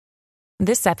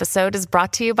This episode is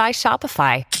brought to you by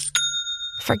Shopify.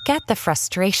 Forget the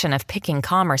frustration of picking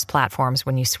commerce platforms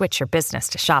when you switch your business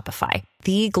to Shopify,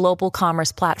 the global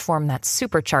commerce platform that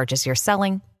supercharges your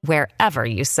selling wherever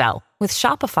you sell. With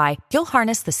Shopify, you'll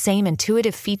harness the same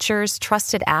intuitive features,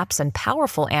 trusted apps, and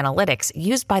powerful analytics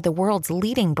used by the world's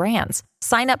leading brands.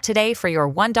 Sign up today for your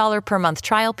 $1 per month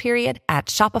trial period at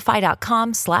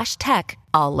shopify.com/tech,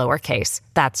 all lowercase.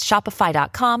 That's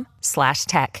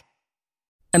shopify.com/tech.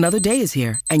 Another day is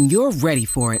here, and you're ready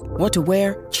for it. What to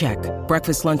wear? Check.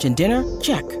 Breakfast, lunch, and dinner?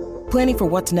 Check. Planning for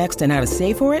what's next and how to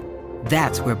save for it?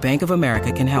 That's where Bank of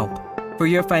America can help. For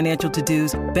your financial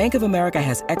to-dos, Bank of America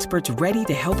has experts ready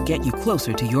to help get you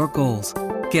closer to your goals.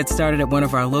 Get started at one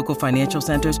of our local financial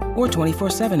centers or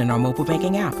 24/7 in our mobile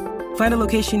banking app. Find a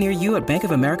location near you at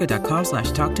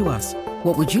bankofamerica.com/talktous.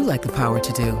 What would you like the power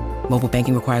to do? Mobile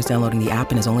banking requires downloading the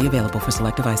app and is only available for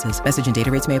select devices. Message and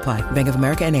data rates may apply. Bank of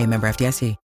America NA, member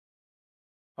FDIC.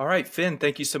 All right, Finn,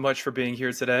 thank you so much for being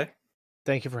here today.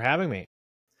 Thank you for having me.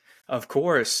 Of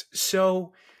course.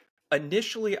 So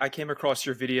initially, I came across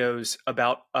your videos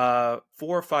about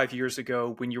 4 or 5 years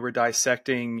ago when you were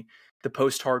dissecting the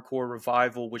post-hardcore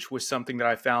revival, which was something that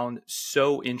I found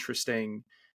so interesting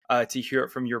to hear it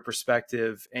from your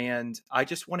perspective. And I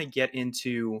just want to get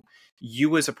into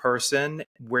you as a person,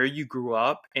 where you grew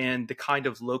up, and the kind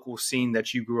of local scene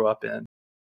that you grew up in.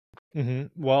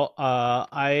 Well,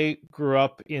 I grew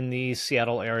up in the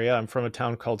Seattle area. I'm from a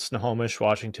town called Snohomish,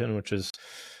 Washington, which is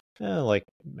like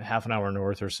half an hour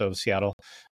north or so of Seattle.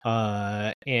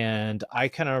 And I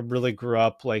kind of really grew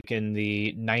up like in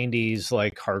the 90s,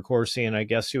 like hardcore scene, I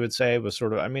guess you would say. It was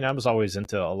sort of, I mean, I was always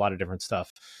into a lot of different stuff,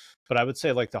 but I would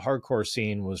say like the hardcore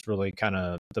scene was really kind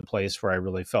of the place where I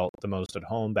really felt the most at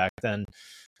home back then.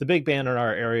 The big band in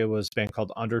our area was a band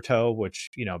called Undertow, which,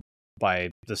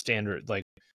 by the standard, like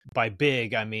by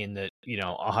big, I mean that,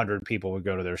 100 people would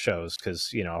go to their shows because,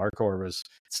 hardcore was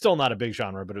still not a big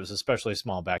genre, but it was especially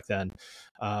small back then.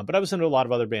 But I was into a lot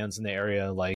of other bands in the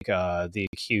area, like The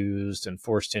Accused and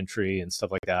Forced Entry and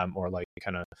stuff like that, more like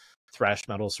kind of thrash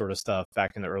metal sort of stuff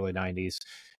back in the early 90s.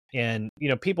 And,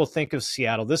 people think of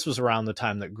Seattle, this was around the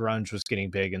time that grunge was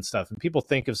getting big and stuff. And people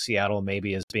think of Seattle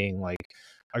maybe as being like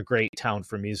a great town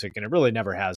for music. And it really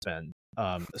never has been,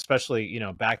 especially,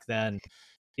 back then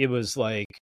it was like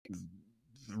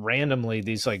randomly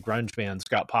these like grunge bands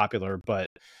got popular, but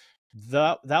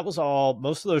that was all,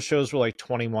 most of those shows were like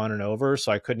 21 and over.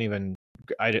 So I didn't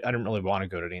really want to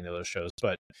go to any of those shows,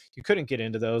 but you couldn't get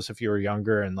into those if you were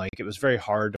younger. And like, it was very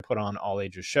hard to put on all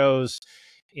ages shows.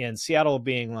 And Seattle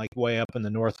being like way up in the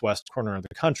northwest corner of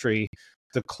the country,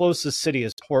 the closest city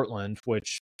is Portland,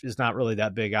 which is not really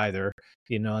that big either,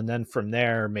 and then from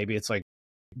there, maybe it's like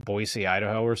Boise,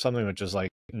 Idaho or something, which is like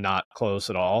not close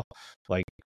at all. Like,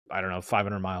 I don't know,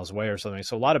 500 miles away or something.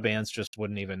 So a lot of bands just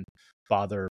wouldn't even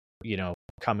bother,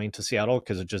 coming to Seattle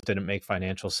because it just didn't make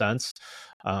financial sense.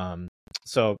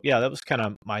 So yeah, that was kind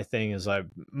of my thing, is I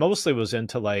mostly was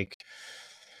into like,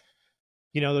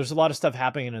 there's a lot of stuff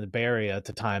happening in the Bay Area at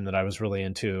the time that I was really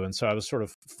into. And so I was sort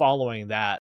of following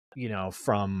that,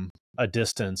 from a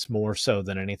distance more so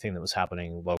than anything that was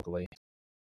happening locally.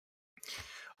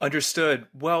 Understood.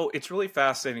 Well, it's really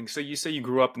fascinating. So you say you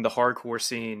grew up in the hardcore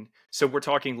scene. So we're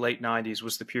talking late 90s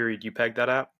was the period you pegged that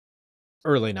at?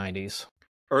 Early 90s.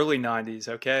 Early 90s.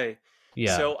 Okay.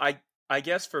 Yeah. So I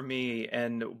guess for me,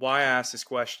 and why I asked this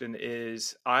question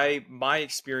is my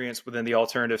experience within the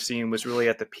alternative scene was really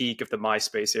at the peak of the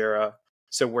MySpace era.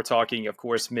 So we're talking, of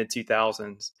course, mid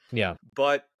 2000s. Yeah.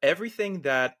 But everything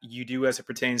that you do as it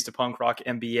pertains to punk rock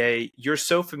MBA, you're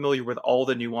so familiar with all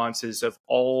the nuances of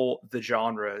all the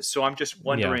genres. So I'm just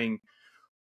wondering,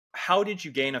 how did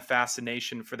you gain a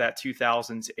fascination for that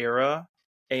 2000s era?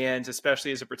 And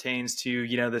especially as it pertains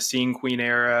to, the Scene Queen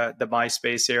era, the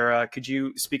MySpace era, could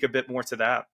you speak a bit more to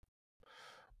that?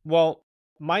 Well,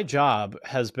 my job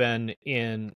has been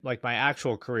in like my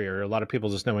actual career. A lot of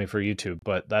people just know me for YouTube,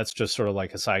 but that's just sort of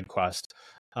like a side quest.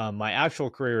 My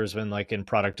actual career has been like in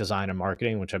product design and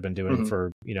marketing, which I've been doing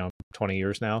for, 20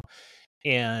 years now.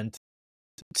 And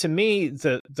to me,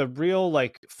 the real,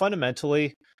 like,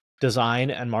 fundamentally,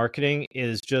 design and marketing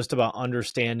is just about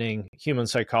understanding human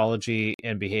psychology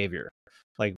and behavior.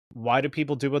 Like, why do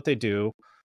people do what they do?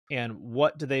 And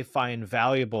what do they find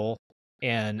valuable?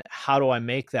 And how do I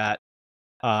make that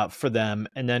for them,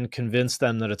 and then convince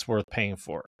them that it's worth paying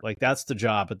for? Like, that's the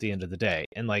job at the end of the day.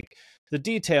 And like the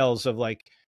details of like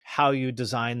how you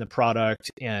design the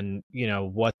product and,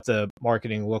 what the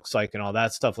marketing looks like and all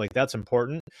that stuff, like that's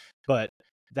important. But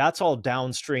that's all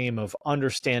downstream of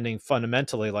understanding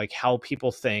fundamentally like how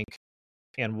people think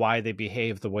and why they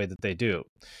behave the way that they do.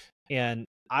 And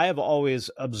I have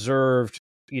always observed,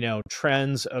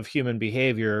 trends of human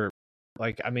behavior.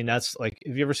 Like, I mean, that's like,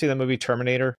 have you ever seen the movie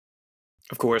Terminator?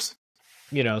 Of course.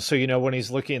 So, when he's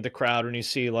looking at the crowd and you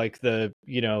see like the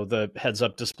heads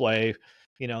up display,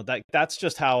 that's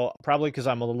just how, probably because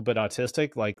I'm a little bit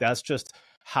autistic, like that's just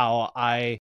how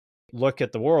I look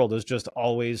at the world, is just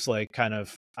always like kind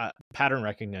of pattern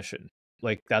recognition.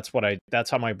 Like that's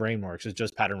how my brain works, is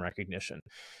just pattern recognition.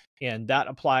 And that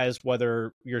applies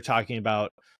whether you're talking about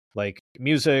like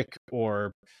music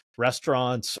or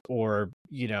restaurants or,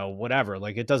 whatever,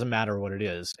 like it doesn't matter what it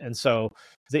is. And so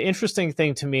the interesting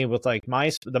thing to me with like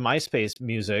the MySpace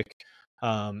music,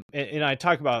 and I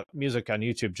talk about music on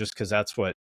YouTube just because that's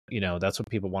what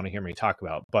people want to hear me talk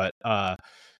about. But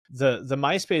the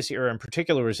MySpace era in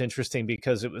particular was interesting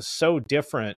because it was so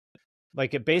different.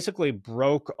 Like it basically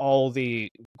broke all the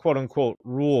quote unquote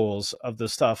rules of the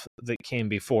stuff that came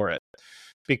before it.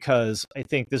 Because I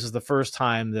think this is the first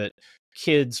time that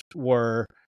kids were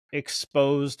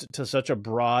exposed to such a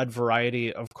broad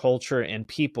variety of culture and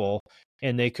people,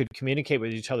 and they could communicate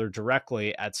with each other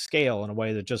directly at scale in a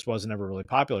way that just wasn't ever really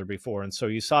popular before. And so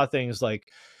you saw things like,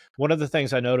 one of the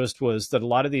things I noticed was that a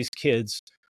lot of these kids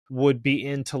would be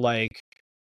into like,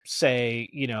 say,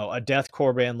 a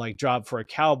deathcore band like Job for a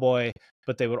Cowboy,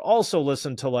 but they would also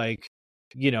listen to like,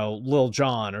 Lil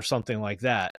Jon or something like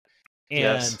that.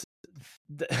 And Yes.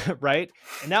 right.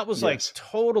 And that was like Yes.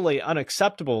 totally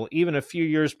unacceptable even a few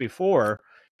years before,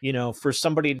 for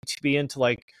somebody to be into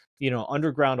like,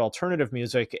 underground alternative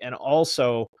music and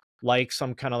also like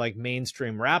some kind of like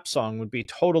mainstream rap song would be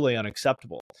totally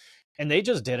unacceptable. And they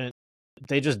just didn't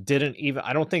even,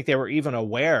 I don't think they were even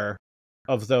aware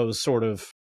of those sort of,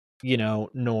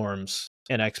 norms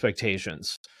and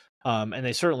expectations. And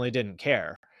they certainly didn't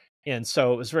care. And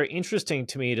so it was very interesting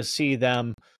to me to see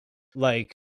them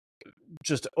like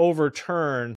just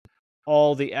overturn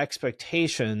all the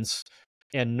expectations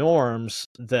and norms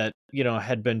that,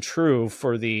 had been true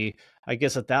for the, I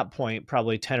guess at that point,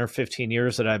 probably 10 or 15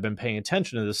 years that I've been paying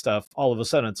attention to this stuff. All of a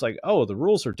sudden it's like, oh, the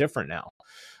rules are different now.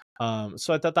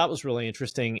 So I thought that was really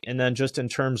interesting. And then just in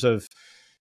terms of,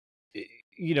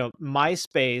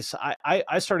 MySpace,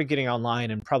 I started getting online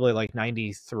in probably like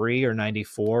 93 or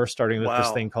 94, starting with this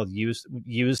Wow. thing called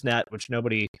Usenet, which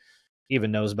nobody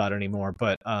even knows about anymore.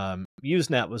 But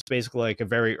Usenet was basically like a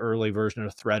very early version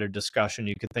of threaded discussion.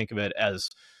 You could think of it as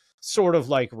sort of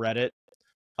like Reddit,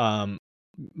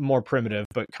 more primitive,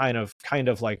 but kind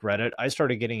of like Reddit. I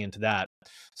started getting into that.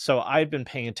 So I'd been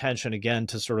paying attention again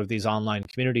to sort of these online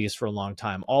communities for a long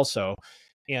time also.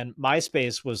 And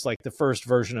MySpace was like the first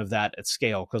version of that at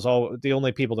scale, because the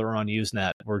only people that were on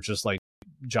Usenet were just like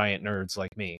giant nerds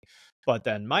like me. But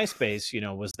then MySpace,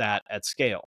 was that at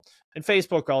scale. And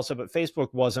Facebook also, but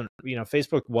Facebook wasn't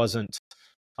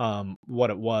what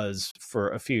it was for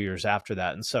a few years after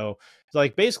that. And so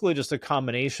like basically just a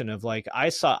combination of like,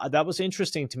 that was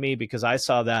interesting to me because I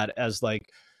saw that as like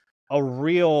a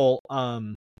real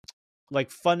like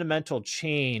fundamental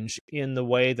change in the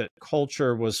way that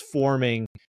culture was forming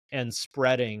and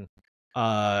spreading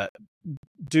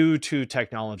due to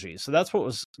technology. So that's what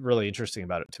was really interesting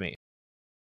about it to me.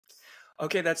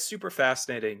 Okay, that's super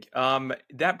fascinating.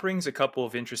 That brings a couple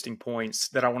of interesting points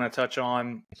that I want to touch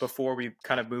on before we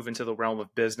kind of move into the realm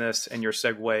of business and your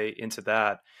segue into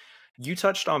that. You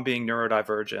touched on being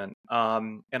neurodivergent,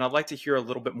 and I'd like to hear a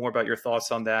little bit more about your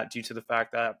thoughts on that due to the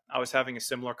fact that I was having a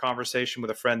similar conversation with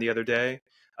a friend the other day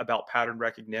about pattern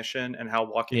recognition and how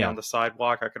walking Yeah. down the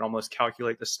sidewalk, I could almost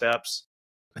calculate the steps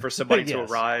for somebody to Yes.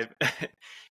 arrive.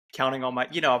 Counting on my,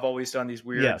 I've always done these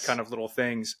weird Yes. kind of little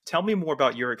things. Tell me more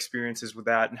about your experiences with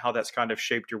that and how that's kind of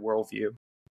shaped your worldview.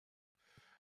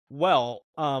 Well,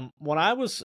 when I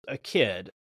was a kid,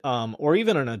 or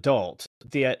even an adult,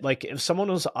 like if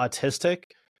someone was autistic,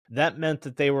 that meant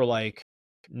that they were like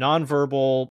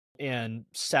nonverbal and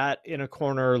sat in a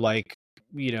corner, like,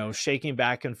 shaking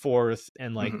back and forth,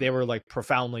 and like they were like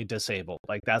profoundly disabled.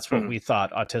 Like that's what we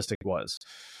thought autistic was.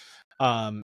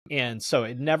 And so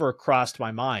it never crossed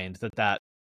my mind that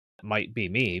might be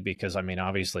me, because I mean,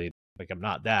 obviously, like I'm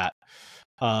not that.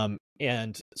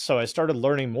 And so I started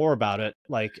learning more about it,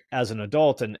 like as an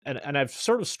adult, and I've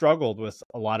sort of struggled with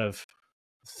a lot of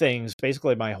things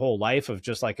basically my whole life, of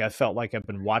just like I felt like I've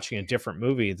been watching a different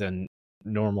movie than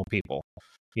normal people.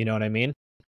 You know what I mean?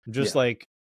 Just Yeah. like,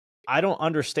 I don't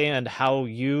understand how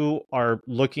you are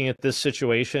looking at this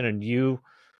situation and you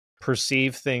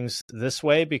perceive things this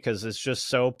way, because it's just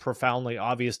so profoundly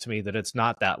obvious to me that it's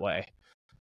not that way.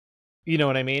 You know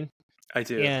what I mean? I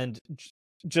do. And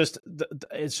just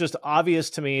it's just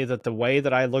obvious to me that the way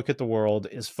that I look at the world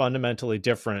is fundamentally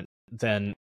different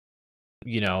than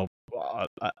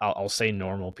I'll say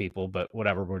normal people, but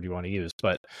whatever word you want to use.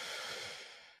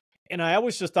 And I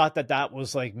always just thought that that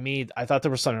was like me. I thought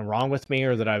there was something wrong with me,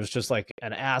 or that I was just like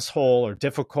an asshole or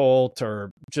difficult,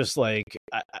 or just like,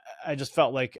 I just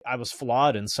felt like I was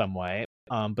flawed in some way.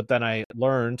 But then I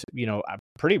learned,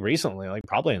 pretty recently, like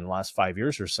probably in the last 5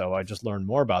 years or so, I just learned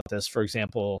more about this. For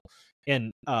example,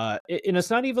 and it's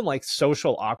not even like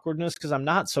social awkwardness, because I'm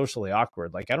not socially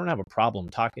awkward. Like, I don't have a problem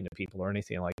talking to people or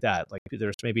anything like that. Like,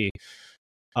 there's maybe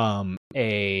an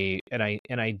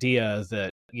idea that,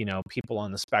 people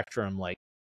on the spectrum like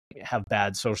have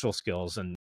bad social skills,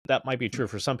 and that might be true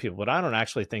for some people, but I don't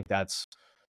actually think that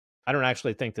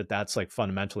that's like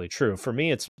fundamentally true. For me,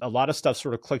 it's a lot of stuff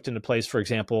sort of clicked into place. For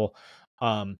example,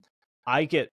 I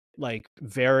get like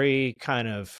very kind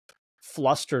of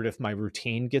flustered if my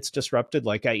routine gets disrupted.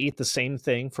 Like, I eat the same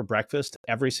thing for breakfast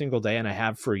every single day, and I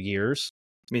have for years.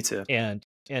 Me too. And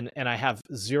I have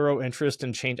zero interest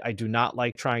in change. I do not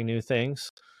like trying new things.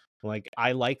 Like,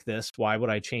 I like this. Why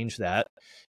would I change that?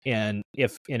 And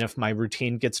if my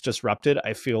routine gets disrupted,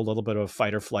 I feel a little bit of a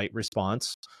fight or flight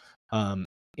response.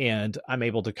 And I'm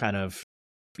able to kind of,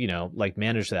 like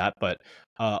manage that. But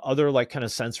other like kind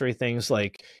of sensory things,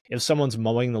 like if someone's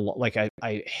mowing like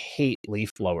I hate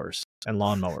leaf blowers and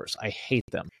lawnmowers. I hate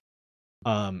them.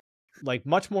 Like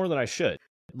much more than I should.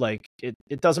 Like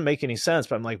it doesn't make any sense,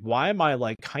 but I'm like, why am I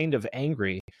like kind of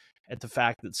angry at the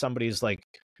fact that somebody's like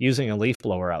using a leaf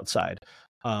blower outside?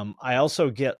 I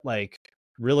also get like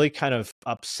really kind of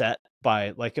upset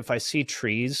by like if I see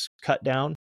trees cut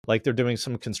down, like they're doing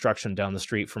some construction down the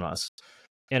street from us.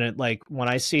 And it like when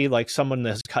I see like someone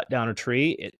that's cut down a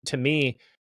tree, to me,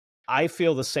 I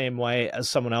feel the same way as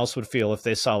someone else would feel if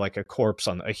they saw like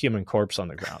a human corpse on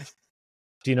the ground.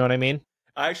 Do you know what I mean?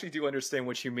 I actually do understand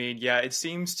what you mean. Yeah, it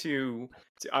seems to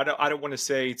I don't want to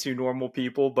say to normal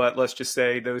people, but let's just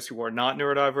say those who are not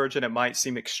neurodivergent, it might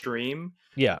seem extreme.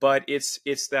 Yeah. But it's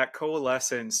that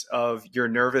coalescence of your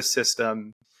nervous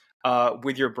system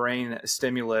with your brain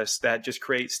stimulus that just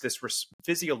creates this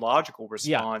physiological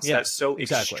response that's so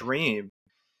extreme.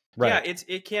 Right. Yeah,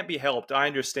 it can't be helped. I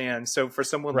understand. So for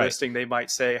someone Right. listening, they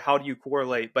might say, "How do you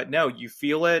correlate?" But no, you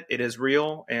feel it. It is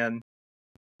real, and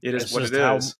it is It's what just it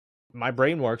how is. my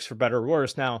brain works, for better or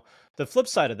worse. Now, the flip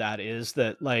side of that is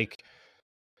that like,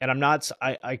 and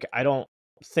I don't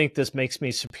think this makes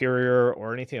me superior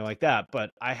or anything like that, but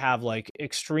I have like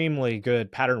extremely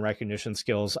good pattern recognition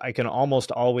skills. I can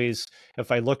almost always,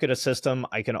 if I look at a system,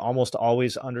 I can almost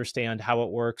always understand how it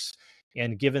works.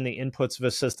 And given the inputs of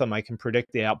a system, I can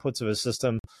predict the outputs of a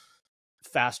system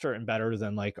faster and better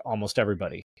than like almost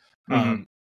everybody. Mhm.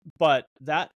 But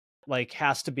that like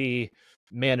has to be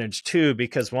managed too,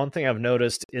 because one thing I've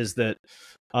noticed is that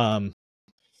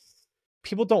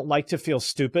people don't like to feel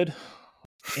stupid.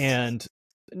 And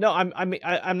no,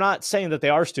 I'm not saying that they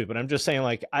are stupid. I'm just saying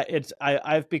like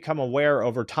I've become aware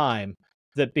over time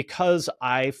that because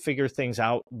I figure things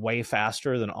out way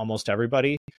faster than almost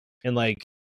everybody, and like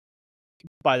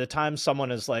by the time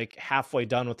someone is like halfway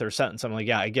done with their sentence, I'm like,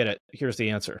 yeah, I get it. Here's the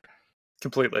answer.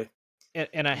 Completely.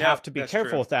 And I No, have to be that's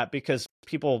careful true. with that, because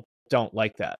people don't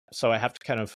like that. So I have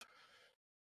to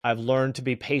I've learned to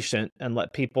be patient and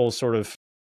let people sort of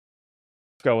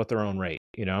go at their own rate,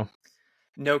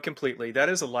 No, completely. That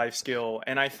is a life skill.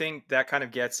 And I think that kind of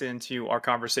gets into our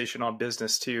conversation on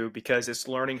business too, because it's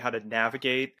learning how to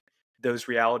navigate those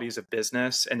realities of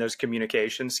business and those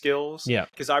communication skills. Yeah.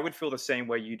 Because I would feel the same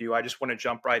way you do. I just want to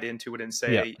jump right into it and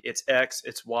Yeah. say, it's X,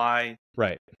 it's Y,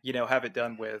 Right. have it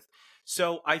done with.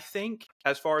 So I think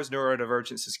as far as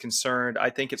neurodivergence is concerned, I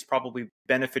think it's probably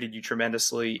benefited you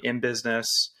tremendously in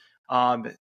business.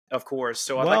 Of course.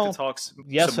 So I'd like to Well, talk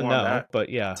yes some and more on no, that. but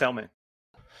yeah. Tell me.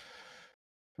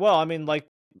 Well, I mean, like,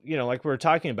 like we were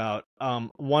talking about,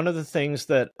 one of the things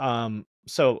that,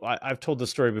 so I've told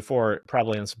this story before,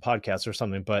 probably in some podcasts or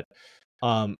something, but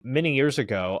many years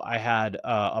ago, I had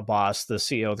a boss, the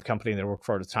CEO of the company that I worked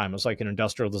for at the time. It was like an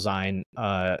industrial design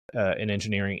an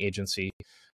engineering agency.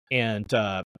 And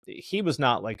he was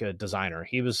not like a designer.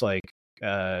 He was like,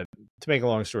 to make a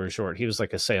long story short, he was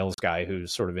like a sales guy who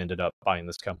sort of ended up buying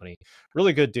this company.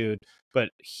 Really good dude, but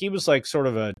he was like sort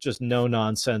of a just no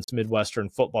nonsense Midwestern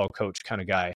football coach kind of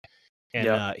guy. And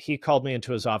Yeah. he called me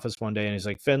into his office one day and he's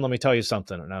like, "Finn, let me tell you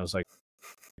something." And I was like,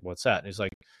 "What's that?" And he's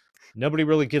like, "Nobody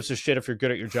really gives a shit if you're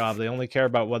good at your job. They only care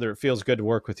about whether it feels good to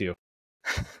work with you."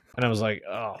 And I was like,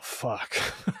 "Oh, fuck."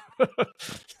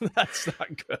 That's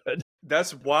not good.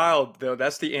 That's wild, though.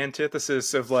 That's the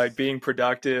antithesis of like being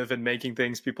productive and making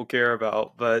things people care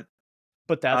about. But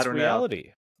But I that's don't know.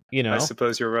 reality, I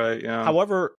suppose you're right. Yeah.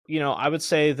 However, I would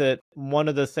say that one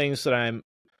of the things that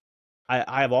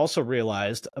I have also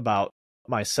realized about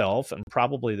myself, and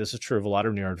probably this is true of a lot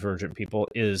of neurodivergent people,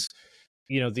 is,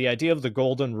 the idea of the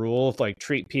golden rule of like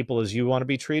treat people as you want to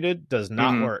be treated does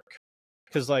not work.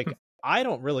 Because like, I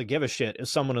don't really give a shit if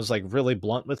someone is like really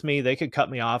blunt with me. They could cut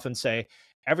me off and say,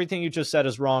 everything you just said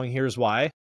is wrong. Here's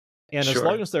why. And as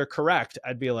long as they're correct,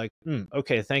 I'd be like,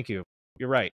 okay, thank you. You're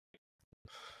right.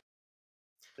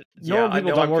 Normal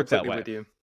people don't work that way. With you.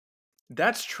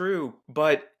 That's true,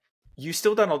 but you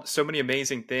still done so many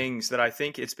amazing things that I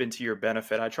think it's been to your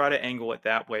benefit. I try to angle it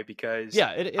that way because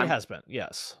it has been.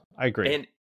 Yes, I agree. And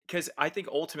because I think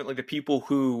ultimately the people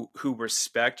who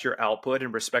respect your output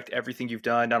and respect everything you've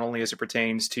done, not only as it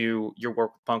pertains to your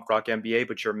work with Punk Rock MBA,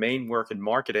 but your main work in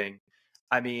marketing,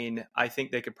 I mean, I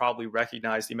think they could probably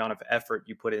recognize the amount of effort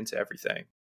you put into everything.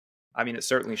 I mean, it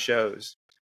certainly shows.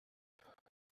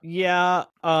 Yeah.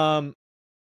 I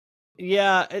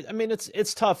mean,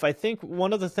 it's tough. I think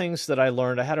one of the things that I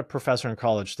learned, I had a professor in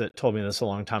college that told me this a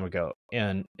long time ago,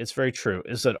 and it's very true,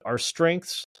 is that our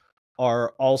strengths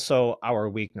are also our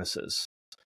weaknesses.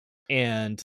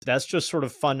 And that's just sort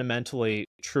of fundamentally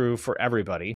true for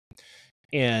everybody.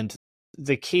 And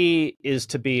the key is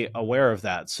to be aware of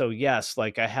that. So yes,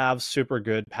 like I have super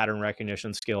good pattern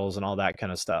recognition skills and all that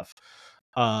kind of stuff.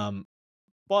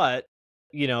 But,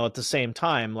 at the same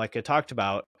time, like I talked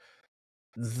about,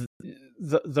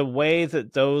 the way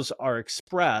that those are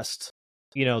expressed,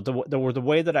 the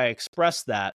way that I express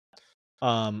that,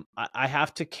 I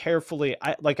have to carefully,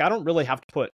 I don't really have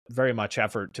to put very much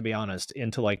effort, to be honest,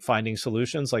 into like finding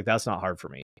solutions. Like that's not hard for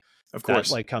me. Of course.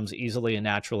 That like comes easily and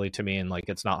naturally to me, and like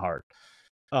it's not hard.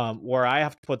 Where I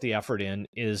have to put the effort in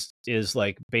is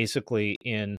like basically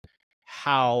in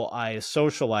how I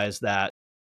socialize that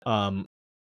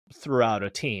throughout a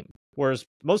team. Whereas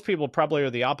most people probably are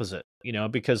the opposite,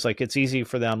 because like it's easy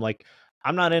for them. Like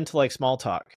I'm not into like small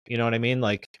talk. You know what I mean?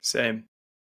 Like same.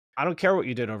 I don't care what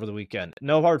you did over the weekend.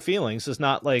 No hard feelings. It's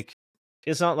not like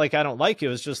I don't like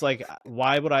you. It's just like,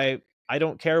 why would I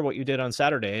don't care what you did on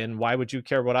Saturday, and why would you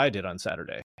care what I did on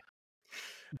Saturday?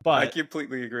 But I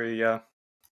completely agree. Yeah.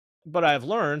 But I've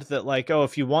learned that like,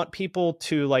 if you want people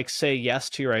to like say yes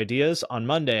to your ideas on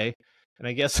Monday, and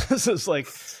I guess this is like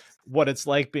what it's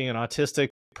like being an autistic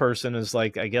person, is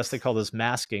like, I guess they call this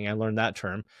masking. I learned that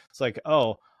term. It's like,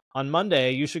 on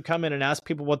Monday, you should come in and ask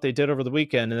people what they did over the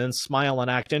weekend and then smile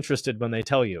and act interested when they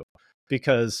tell you.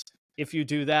 Because if you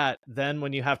do that, then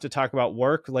when you have to talk about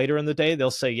work later in the day,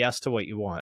 they'll say yes to what you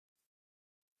want.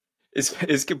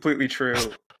 It's completely true.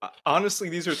 Honestly,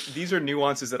 these are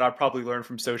nuances that I've probably learned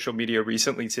from social media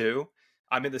recently too.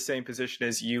 I'm in the same position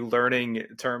as you, learning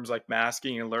terms like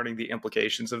masking and learning the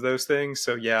implications of those things.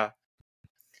 So yeah,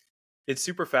 it's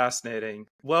super fascinating.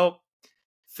 Well,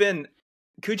 Finn,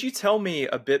 could you tell me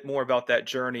a bit more about that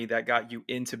journey that got you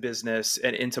into business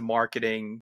and into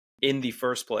marketing in the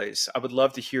first place? I would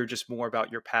love to hear just more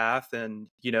about your path and,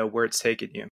 where it's taken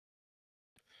you.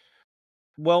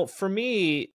 Well, for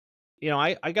me,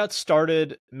 I got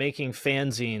started making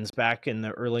fanzines back in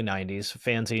the early 90s.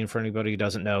 Fanzine, for anybody who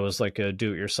doesn't know, is like a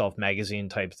do-it-yourself magazine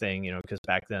type thing, because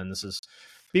back then this is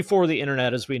before the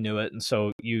internet as we knew it. And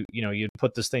so you'd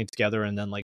put this thing together and then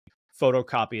like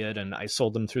photocopy it, and I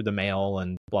sold them through the mail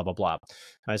and blah, blah, blah.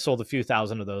 I sold a few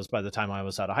thousand of those by the time I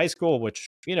was out of high school, which,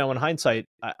 in hindsight,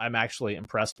 I'm actually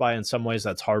impressed by. In some ways,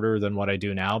 that's harder than what I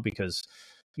do now because,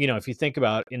 if you think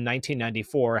about in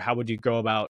 1994, how would you go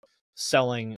about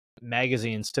selling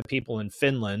magazines to people in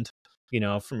Finland,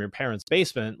 from your parents'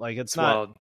 basement? Like it's not,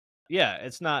 wild. Yeah,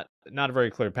 it's not a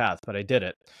very clear path, but I did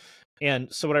it.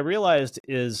 And so what I realized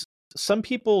is some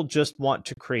people just want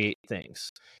to create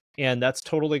things, and that's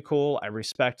totally cool. I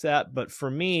respect that. But for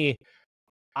me,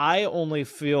 I only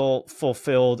feel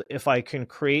fulfilled if I can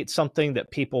create something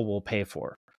that people will pay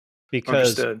for.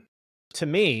 Because Understood. To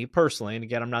me personally, and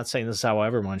again, I'm not saying this is how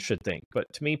everyone should think, but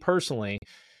to me personally,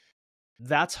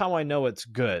 that's how I know it's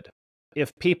good.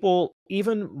 If people,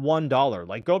 even $1,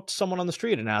 like go up to someone on the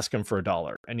street and ask them for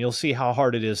 $1, and you'll see how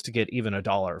hard it is to get even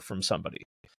 $1 from somebody.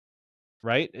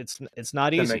 Right? It's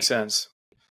not easy. That makes sense.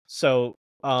 So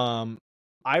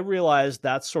I realized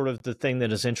that's sort of the thing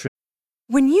that is interesting.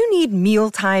 When you need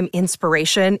mealtime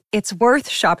inspiration, it's worth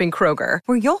shopping Kroger,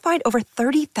 where you'll find over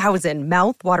 30,000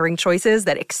 mouth-watering choices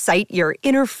that excite your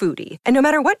inner foodie. And no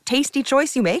matter what tasty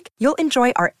choice you make, you'll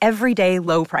enjoy our everyday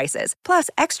low prices, plus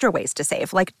extra ways to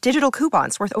save, like digital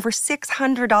coupons worth over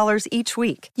 $600 each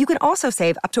week. You can also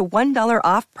save up to $1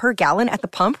 off per gallon at the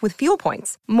pump with fuel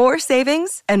points. More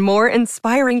savings and more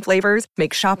inspiring flavors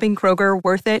make shopping Kroger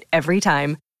worth it every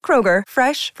time. Kroger,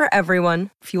 fresh for everyone.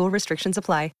 Fuel restrictions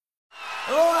apply.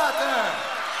 Hello out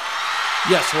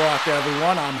there! Yes, hello out there,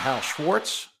 everyone. I'm Hal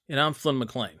Schwartz. And I'm Flynn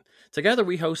McLean. Together,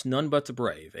 we host None But the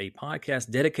Brave, a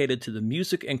podcast dedicated to the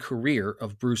music and career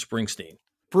of Bruce Springsteen.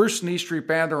 Bruce and E Street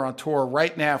Band are on tour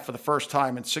right now for the first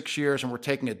time in 6 years, and we're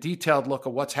taking a detailed look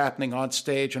at what's happening on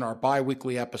stage in our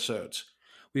bi-weekly episodes.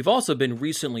 We've also been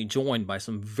recently joined by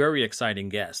some very exciting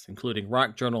guests, including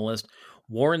rock journalist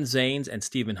Warren Zanes and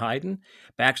Stephen Hayden,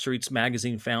 Backstreet's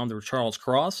Magazine founder Charles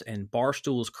Cross, and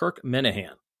Barstool's Kirk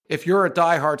Minahan. If you're a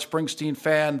diehard Springsteen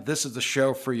fan, this is the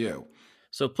show for you.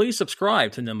 So please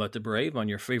subscribe to None But the Brave on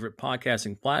your favorite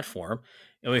podcasting platform,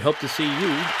 and we hope to see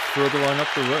you further on up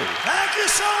the road. Thank you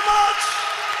so much.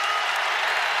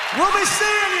 We'll be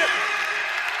seeing you.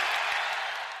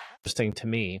 Interesting to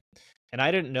me. And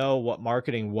I didn't know what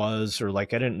marketing was, or I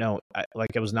didn't know, I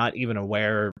was not even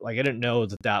aware, I didn't know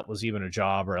that was even a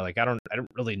job, or I don't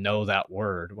really know that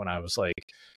word when I was a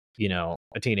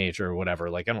teenager or whatever.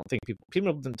 I don't think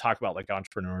people didn't talk about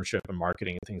entrepreneurship and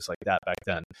marketing and things like that back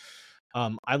then.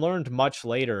 I learned much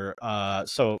later.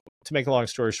 So to make a long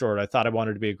story short, I thought I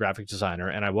wanted to be a graphic designer,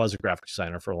 and I was a graphic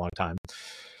designer for a long time.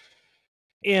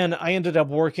 And I ended up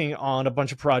working on a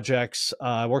bunch of projects.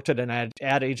 I worked at an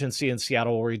ad agency in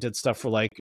Seattle where we did stuff for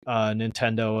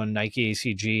Nintendo and Nike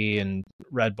ACG and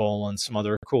Red Bull and some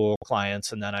other cool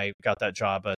clients. And then I got that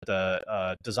job at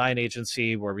the design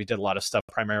agency where we did a lot of stuff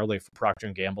primarily for Procter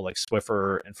 & Gamble, like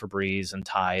Swiffer and Febreze and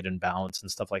Tide and Bounce and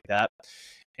stuff like that.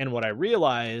 And what I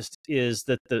realized is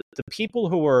that the people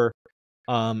who were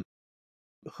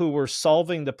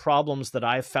solving the problems that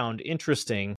I found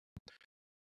interesting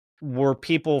were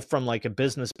people from a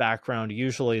business background,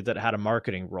 usually that had a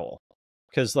marketing role.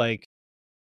 Because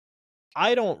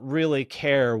I don't really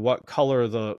care what color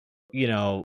the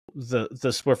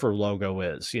Swiffer logo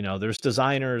is. There's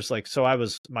designers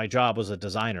my job was a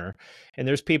designer, and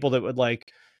there's people that would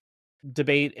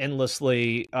debate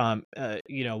endlessly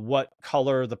what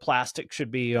color the plastic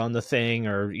should be on the thing,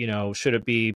 or should it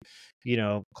be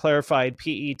clarified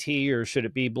PET, or should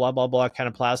it be blah blah blah kind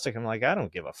of plastic. I'm I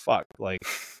don't give a fuck.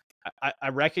 I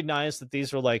recognize that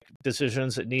these are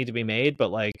decisions that need to be made,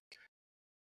 but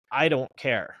I don't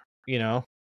care,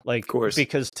 of course.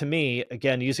 Because to me,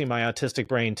 again, using my autistic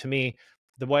brain, to me,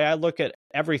 the way I look at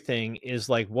everything is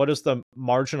what is the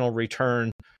marginal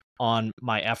return on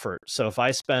my effort? So if I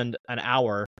spend an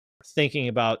hour thinking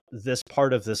about this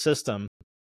part of the system,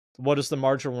 what is the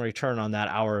marginal return on that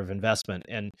hour of investment?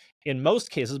 And in most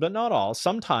cases, but not all,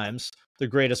 sometimes the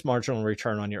greatest marginal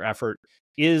return on your effort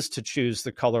is to choose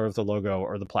the color of the logo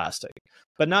or the plastic,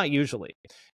 but not usually.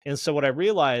 And so what I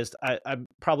realized, I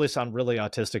probably sound really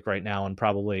autistic right now, and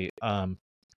probably I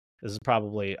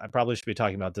probably should be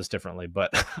talking about this differently,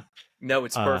 but no,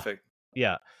 it's perfect.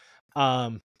 Yeah.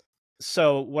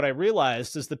 So what I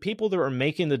realized is the people that were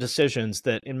making the decisions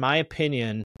that, in my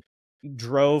opinion,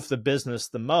 drove the business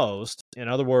the most, in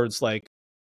other words,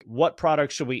 what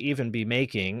product should we even be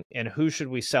making, and who should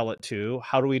we sell it to?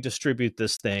 How do we distribute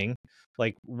this thing?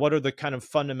 What are the kind of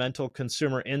fundamental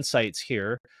consumer insights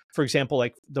here? For example,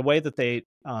 the way that they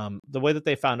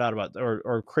found out about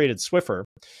or created Swiffer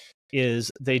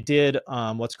is they did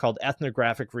what's called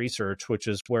ethnographic research, which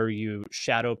is where you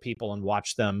shadow people and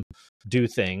watch them do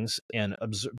things, and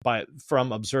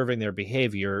from observing their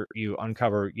behavior, you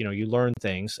uncover, you learn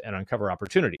things and uncover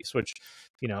opportunities, which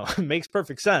makes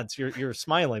perfect sense. You're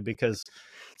smiling because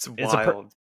it's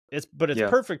wild. It's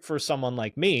perfect for someone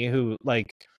like me who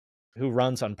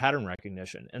runs on pattern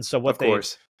recognition. And so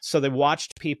they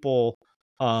watched people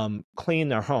clean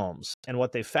their homes, and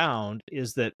what they found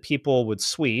is that people would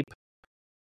sweep,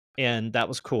 and that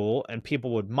was cool, and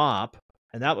people would mop,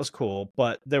 and that was cool,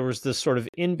 but there was this sort of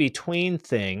in-between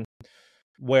thing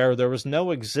where there was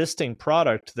no existing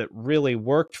product that really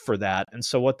worked for that. And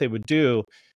so what they would do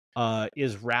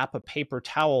is wrap a paper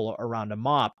towel around a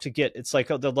mop to get, it's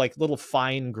the little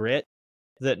fine grit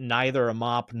that neither a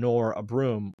mop nor a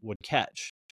broom would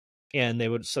catch. And they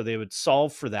would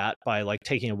solve for that by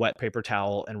taking a wet paper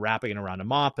towel and wrapping it around a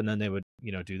mop, and then they would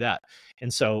do that.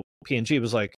 And so P&G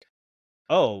was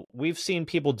oh, we've seen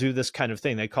people do this kind of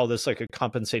thing. They call this a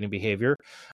compensating behavior.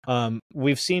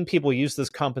 We've seen people use this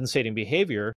compensating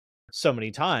behavior so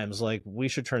many times, we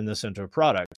should turn this into a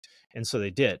product. And so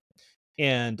they did.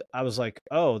 And I was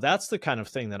oh, that's the kind of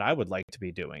thing that I would like to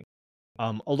be doing.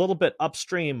 A little bit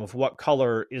upstream of what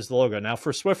color is the logo. Now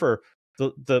for Swiffer,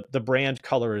 the brand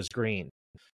color is green,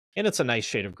 and it's a nice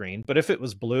shade of green. But if it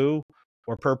was blue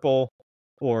or purple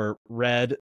or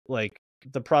red,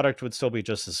 the product would still be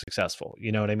just as successful.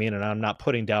 You know what I mean? And I'm not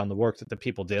putting down the work that the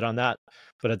people did on that,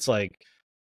 but it's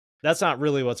that's not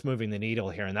really what's moving the needle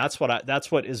here. And that's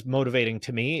what is motivating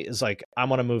to me is I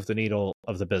want to move the needle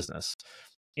of the business.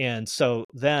 And so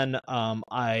then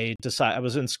I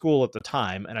was in school at the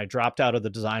time, and I dropped out of the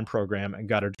design program and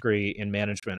got a degree in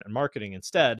management and marketing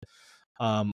instead,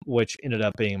 which ended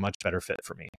up being a much better fit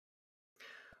for me.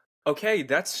 Okay,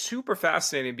 that's super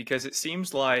fascinating because it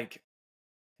seems like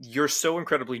you're so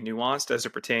incredibly nuanced as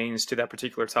it pertains to that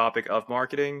particular topic of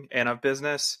marketing and of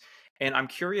business. And I'm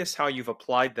curious how you've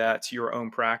applied that to your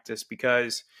own practice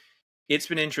because it's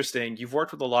been interesting. You've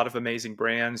worked with a lot of amazing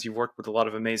brands, you've worked with a lot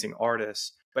of amazing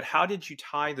artists, but how did you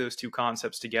tie those two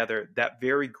concepts together, that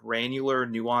very granular,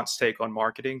 nuanced take on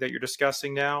marketing that you're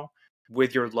discussing now,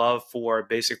 with your love for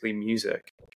basically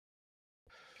music?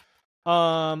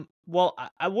 Well,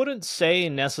 I wouldn't say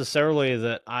necessarily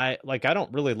that I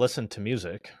don't really listen to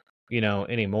music,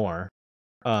 anymore.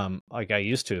 Like I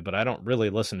used to, but I don't really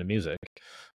listen to music.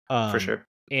 For Um, sure.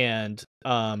 and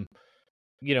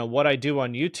what I do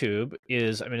on YouTube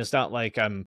is, I mean, it's not like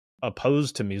I'm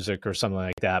opposed to music or something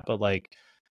like that, but like,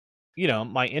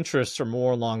 my interests are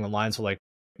more along the lines of like,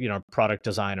 product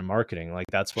design and marketing. Like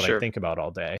that's what I Sure. think about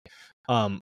all day.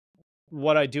 Um,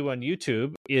 what I do on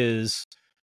YouTube is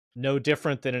no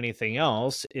different than anything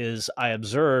else. Is I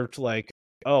observed like,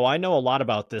 oh, I know a lot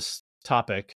about this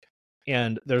topic,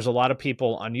 and there's a lot of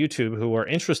people on YouTube who are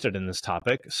interested in this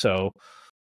topic, so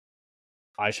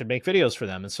I should make videos for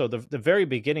them. And so the very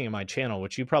beginning of my channel,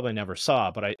 which you probably never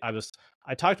saw, but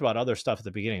I talked about other stuff at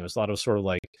the beginning. It was a lot of sort of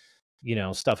like,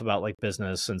 stuff about like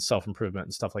business and self-improvement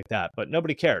and stuff like that, but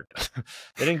nobody cared.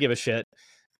 They didn't give a shit.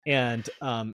 And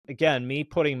again, me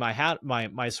putting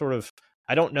my sort of,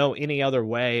 I don't know any other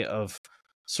way of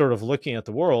sort of looking at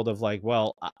the world of like,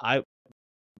 well, I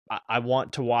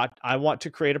want to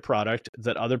create a product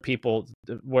that other people,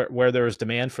 where there is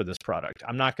demand for this product.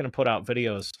 I'm not going to put out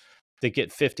videos that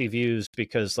get 50 views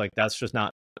because like that's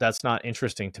not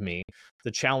interesting to me.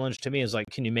 The challenge to me is like,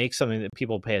 can you make something that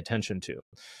people pay attention to?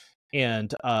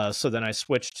 And so then I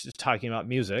switched to talking about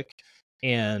music,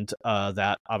 and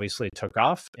that obviously took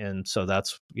off. And so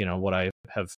that's what I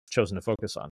have chosen to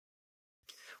focus on.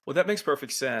 Well, that makes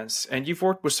perfect sense. And you've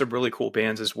worked with some really cool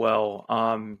bands as well,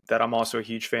 that I'm also a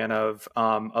huge fan of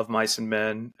Mice and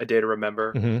Men, A Day to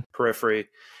Remember, Mm-hmm. Periphery.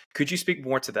 Could you speak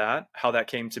more to that, how that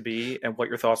came to be, and what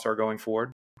your thoughts are going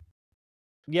forward?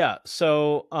 Yeah.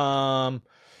 So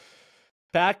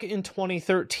back in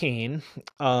 2013,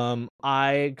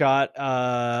 I got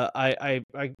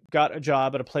I got a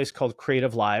job at a place called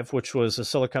Creative Live, which was a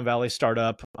Silicon Valley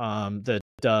startup that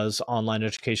does online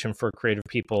education for creative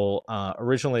people.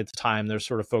 Originally, at the time, they're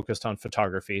sort of focused on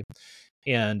photography.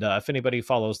 And if anybody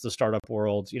follows the startup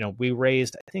world, we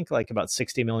raised, I think, like about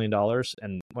 $60 million.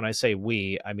 And when I say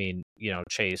we, I mean,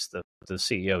 Chase, the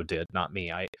CEO, did, not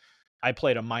me. I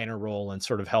played a minor role in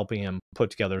sort of helping him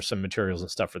put together some materials and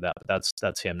stuff for that. But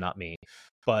that's him, not me.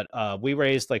 But we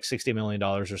raised like $60 million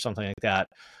or something like that.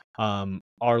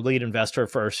 Our lead investor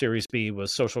for our Series B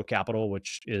was Social Capital,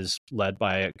 which is led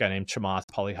by a guy named Chamath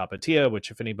Palihapitiya, which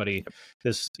if anybody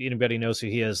knows who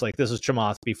he is, like this is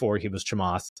Chamath before he was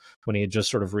Chamath, when he had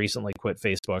just sort of recently quit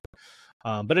Facebook.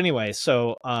 But anyway,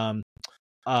 so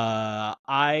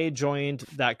I joined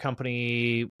that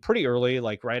company pretty early,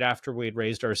 like right after we'd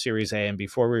raised our Series A and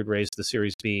before we'd raised the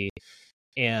Series B.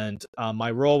 And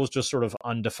my role was just sort of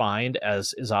undefined,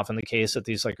 as is often the case at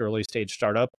these like early stage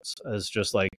startups, as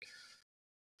just like,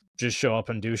 just show up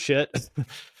and do shit.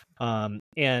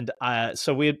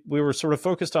 So we were sort of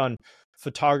focused on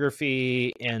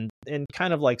photography and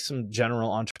kind of like some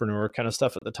general entrepreneur kind of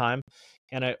stuff at the time.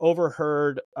 And I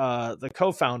overheard the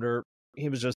co-founder, he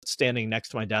was just standing next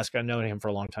to my desk, I've known him for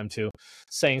a long time too,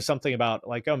 saying something about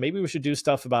like, oh, maybe we should do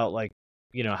stuff about like,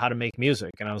 how to make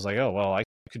music. And I was like, oh, well, I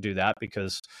could do that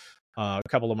because a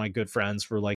couple of my good friends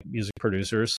were like music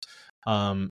producers.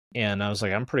 And I was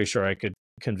like, I'm pretty sure I could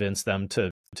convince them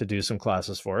to do some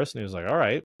classes for us. And he was like, all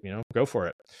right, go for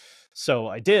it. So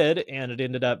I did, and it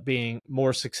ended up being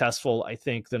more successful, I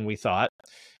think, than we thought.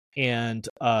 And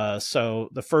so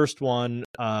the first one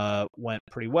went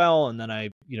pretty well, and then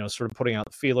I, sort of putting out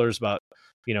the feelers about,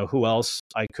 who else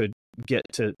I could get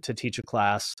to teach a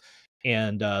class.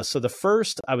 And so the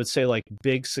first, I would say, like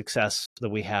big success that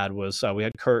we had was we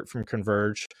had Kurt from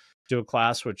Converge do a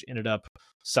class, which ended up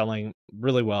selling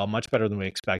really well, much better than we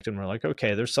expected. And we're like,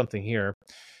 okay, there's something here.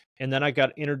 And then I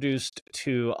got introduced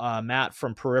to Matt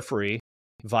from Periphery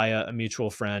via a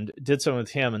mutual friend, did some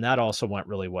with him, and that also went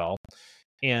really well.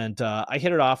 And I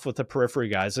hit it off with the Periphery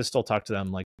guys. I still talk to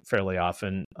them like fairly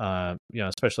often,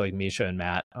 especially like Misha and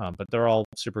Matt, but they're all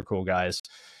super cool guys.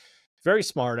 Very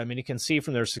smart. I mean, you can see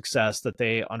from their success that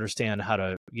they understand how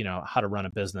to run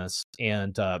a business.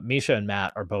 And Misha and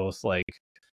Matt are both like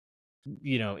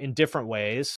in different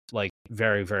ways, like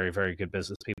very, very, very good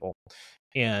business people.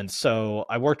 And so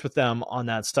I worked with them on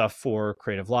that stuff for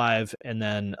Creative Live. And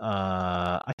then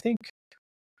I think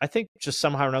just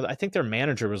somehow or another, I think their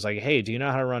manager was like, hey, do you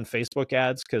know how to run Facebook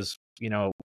ads? Because,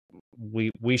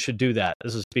 we should do that.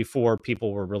 This is before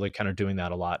people were really kind of doing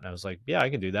that a lot. And I was like, yeah, I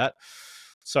can do that.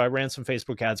 So I ran some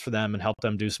Facebook ads for them and helped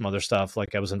them do some other stuff.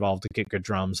 Like I was involved to Get Good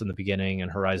Drums in the beginning and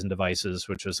Horizon Devices,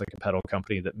 which is like a pedal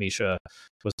company that Misha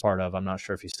was part of. I'm not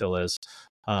sure if he still is.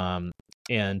 And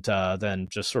then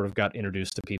just sort of got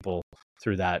introduced to people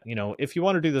through that. If you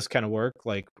want to do this kind of work,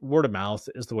 like word of mouth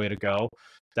is the way to go.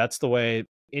 That's the way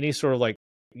any sort of like,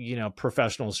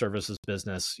 professional services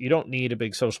business. You don't need a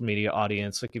big social media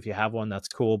audience. Like if you have one, that's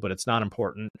cool, but it's not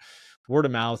important. Word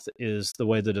of mouth is the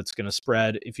way that it's going to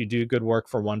spread. If you do good work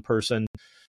for one person,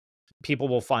 people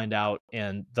will find out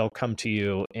and they'll come to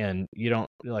you, and you don't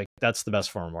that's the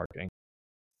best form of marketing.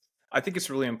 I think it's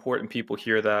really important people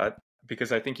hear that,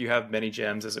 because I think you have many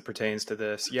gems as it pertains to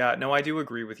this. Yeah, no, I do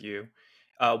agree with you.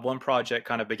 One project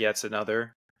kind of begets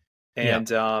another.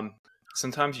 And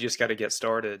sometimes you just got to get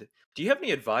started. Do you have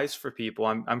any advice for people?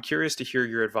 I'm curious to hear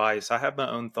your advice. I have my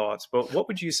own thoughts, but what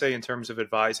would you say in terms of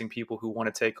advising people who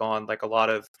want to take on like a lot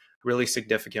of really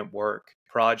significant work,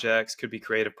 projects, could be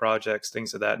creative projects,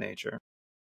 things of that nature?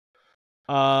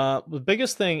 The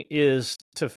biggest thing is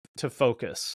to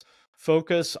focus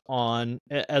on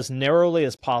as narrowly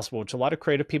as possible, which a lot of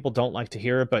creative people don't like to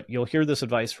hear, but you'll hear this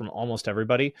advice from almost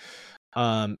everybody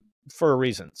for a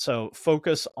reason. So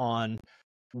focus on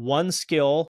one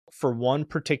skill for one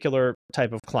particular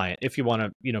type of client. If you want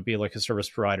to, be like a service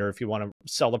provider, if you want to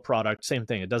sell a product, same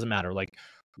thing. It doesn't matter. Like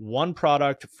one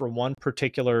product for one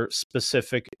particular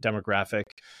specific demographic,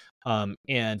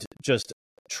 and just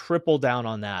triple down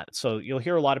on that. So you'll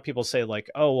hear a lot of people say like,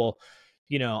 oh, well,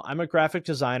 I'm a graphic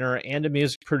designer and a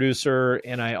music producer,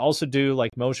 and I also do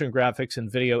like motion graphics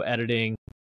and video editing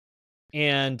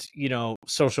and,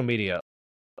 social media.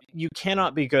 You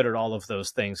cannot be good at all of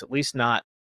those things, at least not,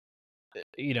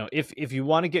 if you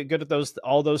want to get good at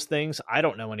all those things. I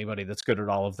don't know anybody that's good at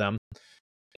all of them.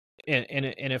 And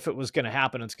if it was going to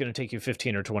happen, it's going to take you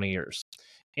 15 or 20 years.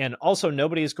 And also,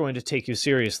 nobody is going to take you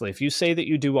seriously. If you say that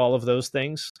you do all of those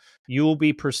things, you will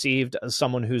be perceived as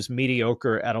someone who's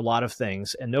mediocre at a lot of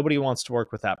things, and nobody wants to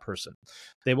work with that person.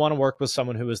 They want to work with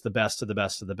someone who is the best of the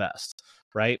best of the best,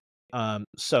 right?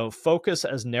 So focus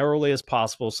as narrowly as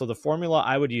possible. So the formula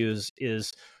I would use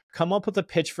is come up with a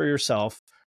pitch for yourself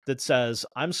that says,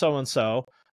 I'm so-and-so,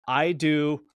 I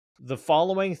do the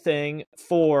following thing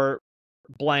for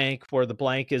blank, where the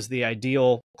blank is the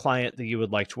ideal client that you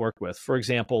would like to work with. For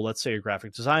example, let's say you're a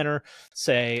graphic designer.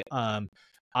 Say,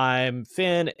 I'm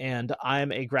Finn and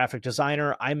I'm a graphic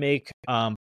designer. I make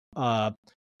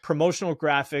promotional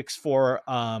graphics for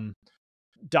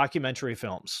documentary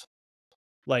films.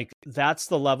 Like that's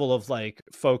the level of like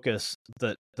focus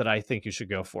that I think you should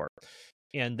go for.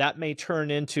 And that may turn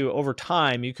into, over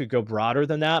time, you could go broader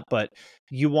than that, but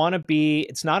you want to be,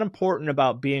 it's not important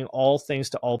about being all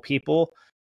things to all people.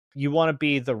 You want to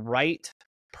be the right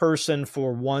person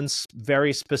for one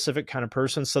very specific kind of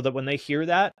person, so that when they hear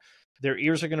that, their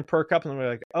ears are going to perk up and they're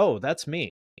like, oh, that's me.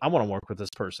 I want to work with this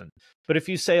person. But if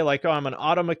you say like, oh, I'm an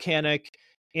auto mechanic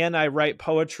and I write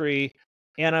poetry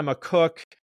and I'm a cook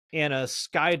and a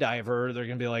skydiver, they're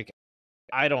going to be like,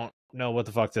 I don't know what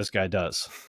the fuck this guy does.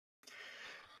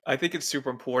 I think it's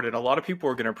super important. A lot of people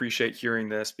are going to appreciate hearing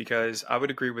this, because I would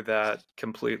agree with that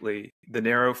completely. The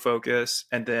narrow focus,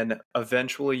 and then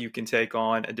eventually you can take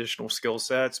on additional skill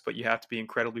sets, but you have to be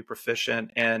incredibly proficient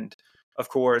and, of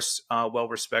course, well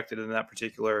respected in that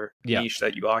particular niche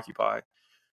that you occupy.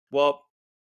 Well,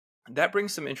 that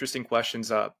brings some interesting questions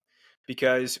up,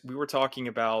 because we were talking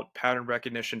about pattern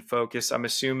recognition focus. I'm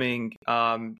assuming,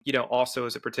 also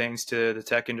as it pertains to the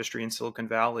tech industry in Silicon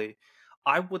Valley.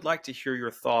 I would like to hear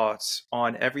your thoughts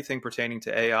on everything pertaining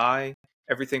to AI,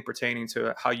 everything pertaining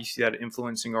to how you see that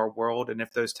influencing our world, and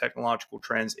if those technological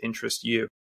trends interest you.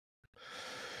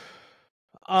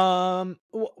 Are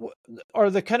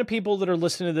the kind of people that are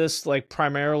listening to this like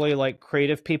primarily like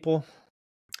creative people?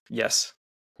 Yes.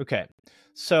 Okay.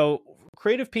 So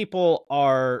creative people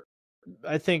are,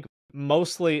 I think,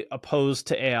 mostly opposed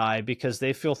to AI because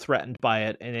they feel threatened by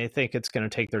it and they think it's going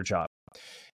to take their job.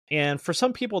 And for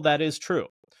some people, that is true.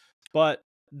 But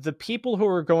the people who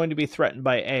are going to be threatened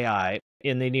by AI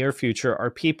in the near future are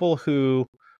people who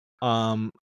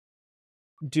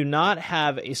do not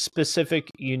have a specific,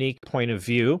 unique point of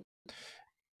view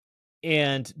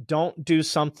and don't do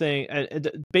something.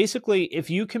 Basically, if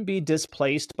you can be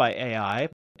displaced by AI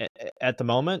at the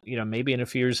moment, maybe in a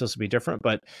few years this will be different,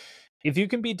 but if you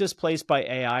can be displaced by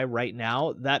AI right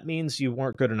now, that means you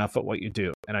weren't good enough at what you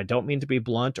do. And I don't mean to be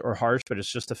blunt or harsh, but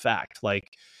it's just a fact. Like,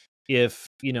 if,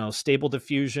 Stable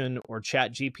Diffusion or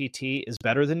Chat GPT is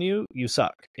better than you, you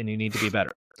suck and you need to be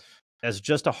better. That's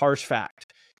just a harsh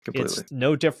fact. Completely. It's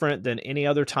no different than any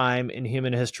other time in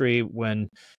human history when,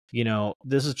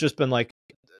 this has just been like,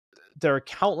 there are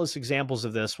countless examples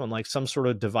of this when like some sort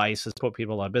of device has put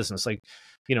people out of business. Like,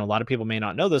 a lot of people may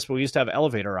not know this, but we used to have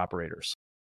elevator operators.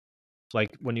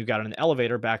 Like when you got an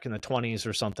elevator back in the 20s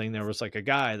or something, there was like a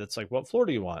guy that's like, what floor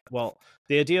do you want? Well,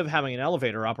 the idea of having an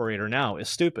elevator operator now is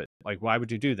stupid. Like, why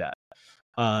would you do that?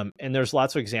 And there's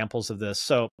lots of examples of this.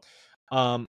 So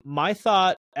my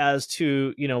thought as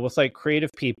to, with like creative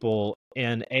people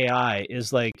and AI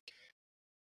is like,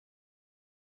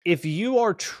 if you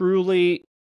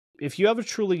have a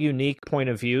truly unique point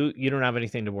of view, you don't have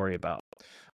anything to worry about.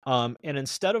 And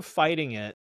instead of fighting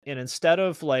it, and instead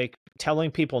of like telling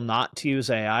people not to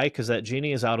use AI because that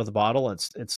genie is out of the bottle,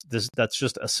 that's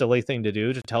just a silly thing to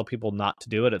do, to tell people not to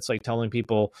do it. It's like telling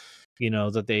people,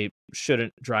 that they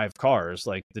shouldn't drive cars.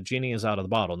 Like, the genie is out of the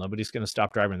bottle. Nobody's going to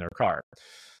stop driving their car.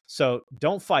 So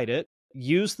don't fight it.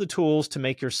 Use the tools to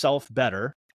make yourself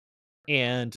better,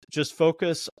 and just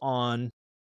focus on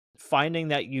finding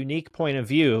that unique point of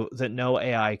view that no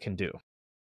AI can do.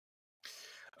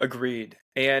 Agreed.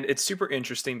 And it's super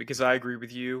interesting because I agree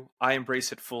with you. I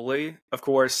embrace it fully. Of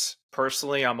course,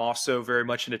 personally, I'm also very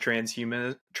much into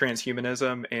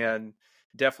transhumanism, and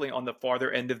definitely on the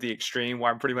farther end of the extreme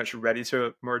where I'm pretty much ready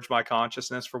to merge my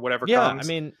consciousness for whatever comes. I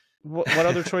mean, what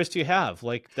other choice do you have?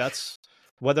 Like, that's,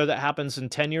 whether that happens in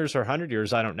 10 years or 100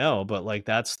 years, I don't know. But like,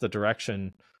 that's the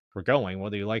direction we're going,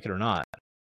 whether you like it or not.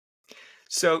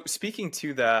 So speaking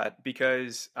to that,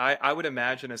 because I would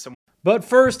imagine as someone. But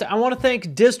first, I want to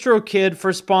thank DistroKid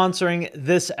for sponsoring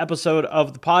this episode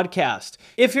of the podcast.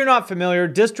 If you're not familiar,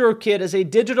 DistroKid is a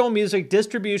digital music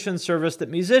distribution service that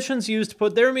musicians use to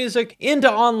put their music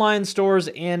into online stores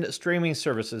and streaming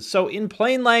services. So in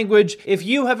plain language, if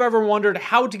you have ever wondered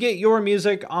how to get your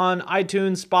music on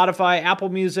iTunes, Spotify, Apple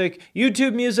Music,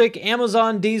 YouTube Music,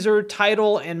 Amazon, Deezer,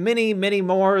 Tidal, and many, many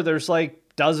more, there's like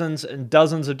dozens and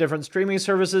dozens of different streaming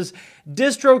services,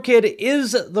 DistroKid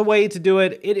is the way to do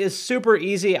it. It is super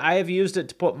easy. I have used it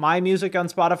to put my music on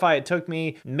Spotify. It took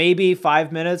me maybe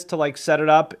 5 minutes to like set it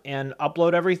up and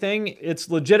upload everything. It's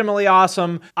legitimately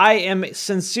awesome. I am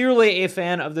sincerely a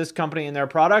fan of this company and their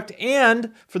product.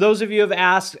 And for those of you who have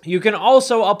asked, you can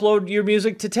also upload your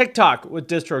music to TikTok with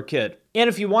DistroKid. And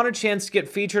if you want a chance to get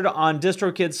featured on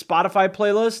DistroKid's Spotify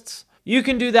playlists, you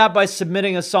can do that by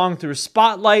submitting a song through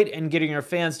Spotlight and getting your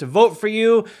fans to vote for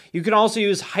you. You can also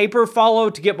use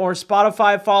Hyperfollow to get more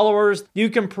Spotify followers.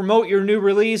 You can promote your new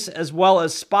release as well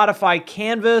as Spotify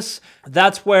Canvas.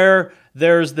 That's where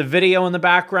there's the video in the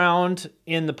background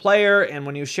in the player, and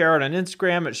when you share it on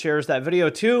Instagram, it shares that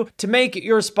video too to make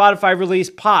your Spotify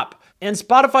release pop. And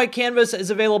Spotify Canvas is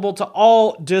available to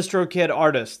all DistroKid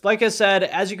artists. Like I said,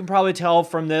 as you can probably tell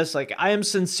from this, like, I am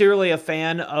sincerely a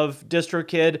fan of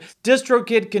DistroKid.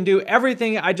 DistroKid can do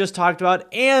everything I just talked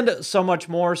about and so much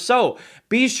more. So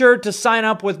be sure to sign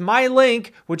up with my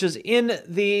link, which is in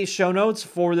the show notes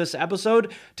for this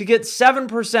episode, to get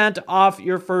 7% off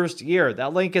your first year.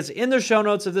 That link is in the show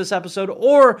notes of this episode,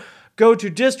 or go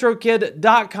to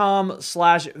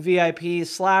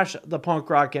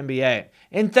distrokid.com/VIP/thepunkrockMBA.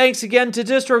 And thanks again to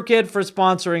DistroKid for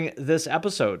sponsoring this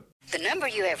episode. The number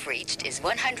you have reached is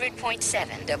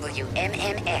 100.7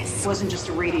 WMMS. It wasn't just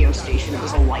a radio station, it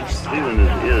was a lifestyle. Cleveland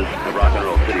is a rock and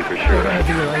roll city for sure.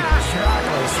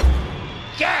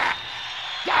 Get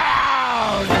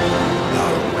down!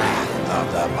 The Wrath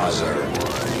of the Buzzard.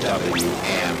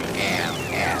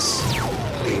 WMMS.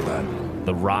 Cleveland.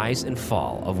 The rise and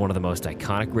fall of one of the most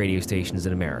iconic radio stations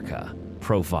in America.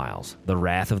 Profiles, The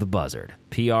Wrath of the Buzzard,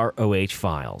 PROH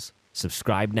Files.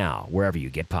 Subscribe now wherever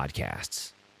you get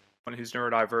podcasts. One who's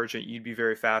neurodivergent, you'd be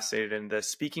very fascinated in this.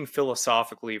 Speaking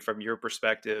philosophically from your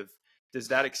perspective, does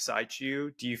that excite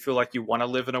you? Do you feel like you want to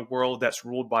live in a world that's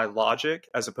ruled by logic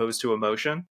as opposed to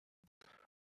emotion?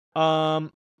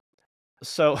 So,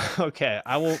 okay,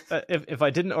 I will, if I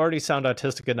didn't already sound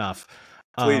autistic enough,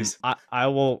 please, I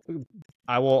will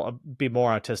be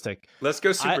more autistic. Let's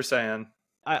go Super Saiyan.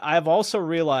 I've also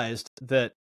realized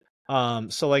that,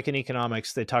 so like in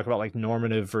economics, they talk about like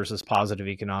normative versus positive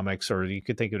economics, or you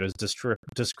could think of it as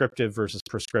descriptive versus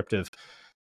prescriptive.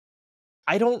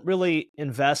 I don't really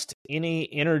invest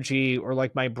any energy, or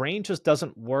like my brain just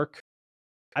doesn't work.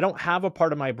 I don't have a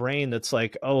part of my brain that's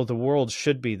like, oh, the world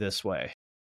should be this way.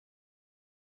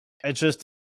 I just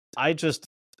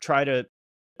try to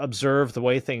observe the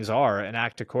way things are and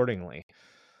act accordingly.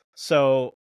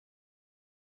 So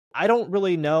I don't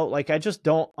really know. Like, I just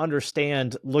don't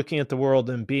understand looking at the world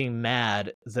and being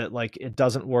mad that like it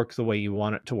doesn't work the way you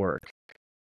want it to work.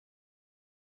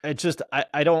 It just,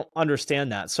 I don't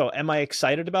understand that. So am I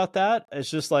excited about that? It's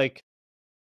just like,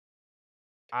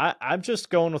 I'm just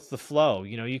going with the flow.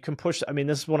 You know, you can push. I mean,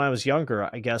 this is when I was younger.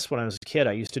 I guess when I was a kid,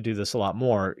 I used to do this a lot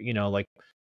more. You know, like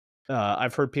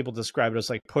I've heard people describe it as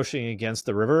like pushing against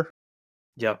the river.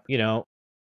 Yep. You know,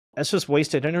 that's just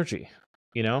wasted energy.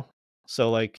 You know,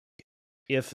 so like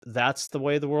if that's the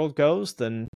way the world goes,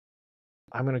 then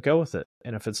I'm going to go with it.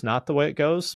 And if it's not the way it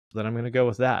goes, then I'm going to go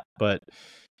with that. But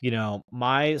you know,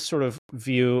 my sort of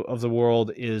view of the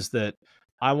world is that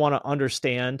I want to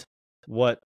understand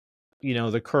what, you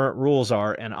know, the current rules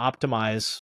are and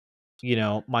optimize, you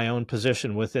know, my own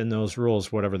position within those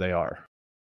rules, whatever they are.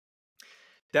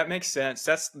 That makes sense.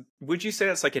 Would you say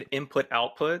that's like an input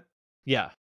output? Yeah.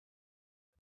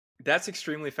 That's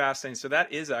extremely fascinating. So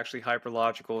that is actually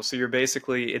hyperlogical. So you're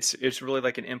basically, it's really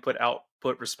like an input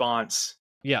output response.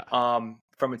 Yeah. From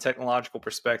a technological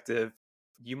perspective,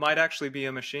 you might actually be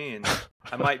a machine.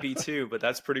 I might be too, but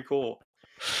that's pretty cool.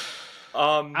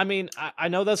 I mean, I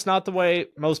know that's not the way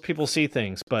most people see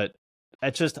things, but I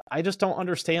just don't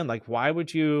understand. Like, why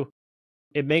would you?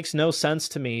 It makes no sense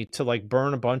to me to like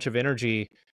burn a bunch of energy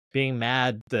being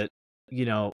mad that, you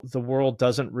know, the world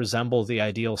doesn't resemble the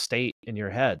ideal state in your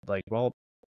head. Like, well,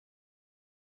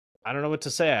 I don't know what to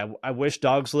say. I wish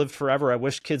dogs lived forever. I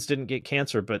wish kids didn't get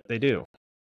cancer, but they do.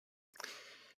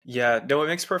 Yeah, no, it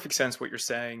makes perfect sense what you're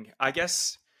saying. I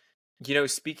guess, you know,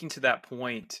 speaking to that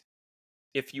point,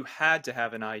 if you had to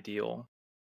have an ideal,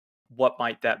 what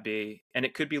might that be? And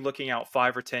it could be looking out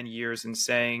 5 or 10 years and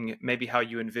saying maybe how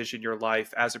you envision your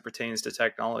life as it pertains to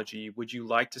technology. Would you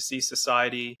like to see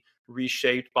society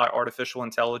reshaped by artificial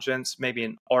intelligence, maybe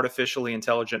an artificially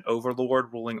intelligent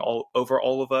overlord ruling over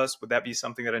all of us? Would that be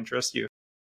something that interests you?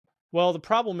 Well, the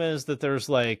problem is that there's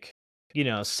like, you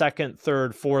know, second,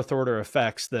 third, fourth order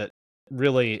effects that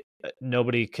really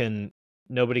nobody can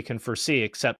foresee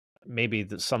except maybe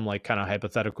some like kind of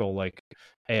hypothetical like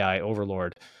AI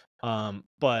overlord.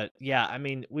 But yeah, I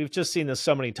mean, we've just seen this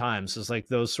so many times. It's like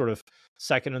those sort of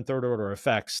second and third order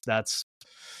effects. That's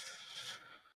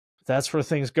where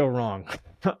things go wrong.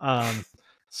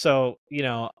 So, you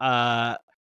know,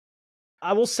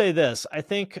 I will say this. I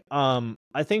think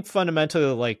fundamentally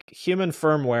like human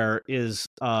firmware is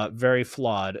very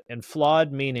flawed, and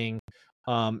flawed meaning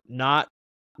not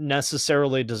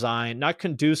necessarily designed, not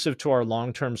conducive to our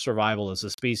long-term survival as a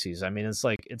species. I mean, it's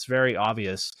like it's very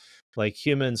obvious. Like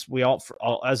humans, we all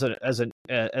as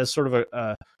sort of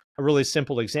a really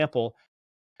simple example,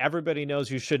 everybody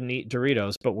knows you shouldn't eat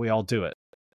Doritos, but we all do it,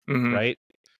 right?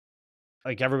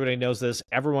 Like everybody knows this.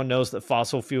 Everyone knows that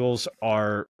fossil fuels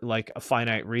are like a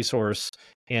finite resource,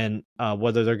 and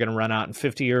whether they're going to run out in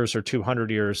 50 years or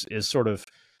 200 years is sort of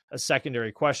a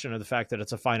secondary question of the fact that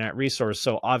it's a finite resource.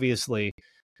 So obviously,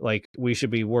 like we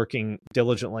should be working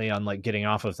diligently on like getting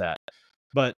off of that.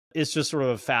 But it's just sort of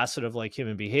a facet of like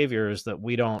human behavior is that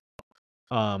we don't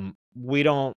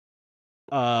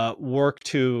work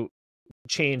to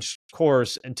change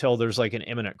course until there's like an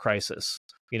imminent crisis.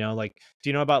 You know, like, do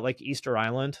you know about like Easter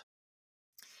Island?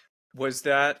 Was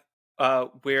that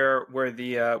where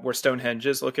Stonehenge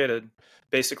is located?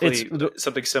 Basically,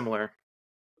 something similar.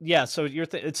 Yeah, so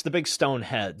it's the big stone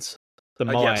heads, the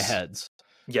Moai heads.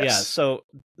 Yes. Yeah, so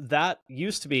that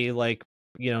used to be like,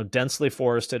 you know, densely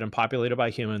forested and populated by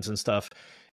humans and stuff.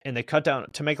 And they cut down,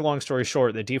 to make a long story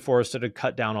short, they deforested and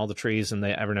cut down all the trees, and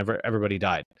everybody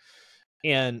died.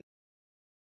 And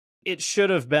it should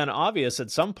have been obvious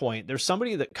at some point. There's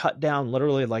somebody that cut down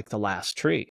literally like the last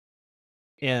tree,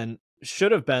 and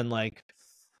should have been like,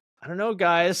 I don't know,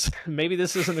 guys, maybe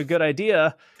this isn't a good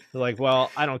idea. They're like,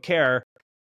 well, I don't care.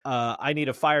 I need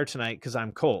a fire tonight because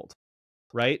I'm cold,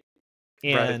 right?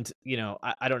 And, you know,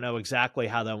 I don't know exactly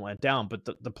how that went down, but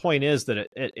the point is that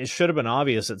it should have been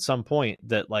obvious at some point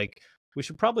that, like, we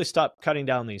should probably stop cutting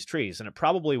down these trees. And it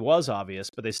probably was obvious,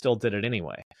 but they still did it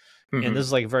anyway. And this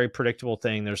is like a very predictable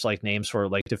thing. There's like names for it,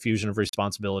 like diffusion of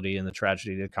responsibility and the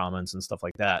tragedy of the commons and stuff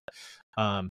like that.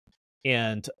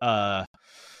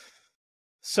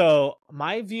 So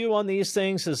my view on these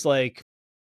things is like,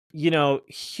 you know,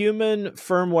 human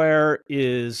firmware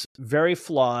is very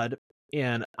flawed,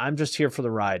 and I'm just here for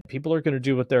the ride. People are going to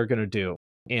do what they're going to do,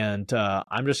 and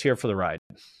I'm just here for the ride.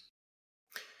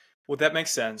 Well, that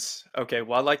makes sense. Okay,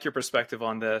 well, I like your perspective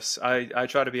on this. I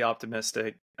try to be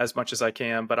optimistic as much as I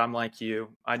can, but I'm like you.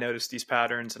 I notice these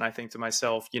patterns, and I think to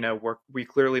myself, you know, we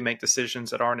clearly make decisions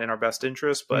that aren't in our best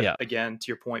interest, but again, to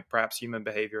your point, perhaps human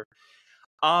behavior.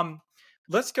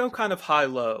 Let's go kind of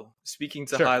high-low, speaking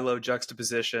to Sure. high-low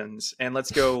juxtapositions, and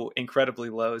let's go incredibly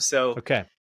low. So Okay.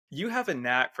 you have a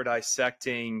knack for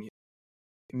dissecting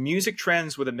music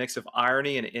trends with a mix of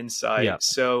irony and insight. Yeah.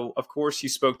 So, of course, you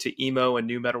spoke to emo and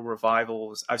new metal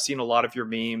revivals. I've seen a lot of your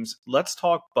memes. Let's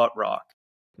talk butt rock.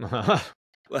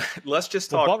 Let's just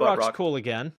talk butt rock's rock. cool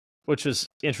again, which is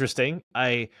interesting.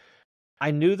 I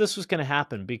knew this was going to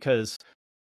happen because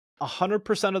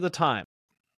 100% of the time,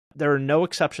 there are no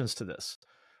exceptions to this.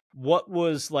 What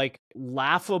was like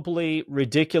laughably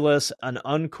ridiculous and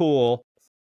uncool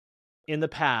in the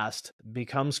past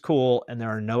becomes cool, and there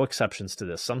are no exceptions to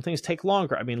this. Some things take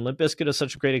longer. I mean, Limp Bizkit is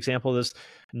such a great example of this.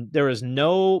 There is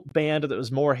no band that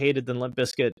was more hated than Limp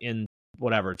Bizkit in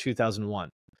 2001.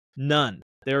 None.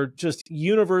 They're just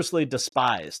universally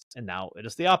despised. And now it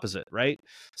is the opposite, right?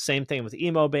 Same thing with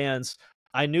emo bands.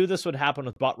 I knew this would happen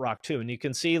with butt rock too. And you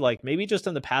can see, like, maybe just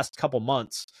in the past couple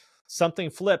months, something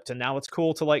flipped and now it's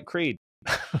cool to like Creed.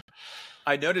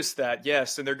 I noticed that,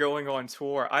 yes, and they're going on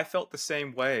tour. I felt the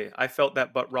same way. I felt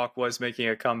that butt rock was making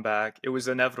a comeback. It was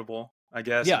inevitable, I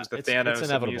guess. Yeah, it was the Thanos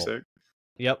of music.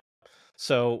 Yep.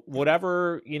 So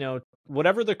whatever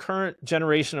the current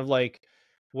generation of like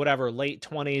whatever late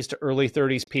 20s to early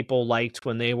 30s people liked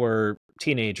when they were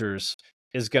teenagers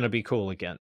is going to be cool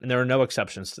again. And there are no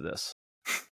exceptions to this.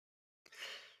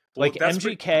 Well, like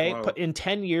MGK in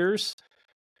 10 years,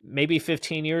 maybe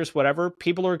 15 years, whatever,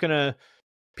 people are going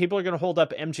to hold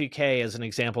up MGK as an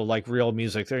example, like real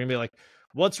music. They're going to be like,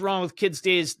 what's wrong with kids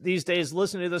these days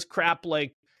listening to this crap,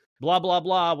 like blah, blah,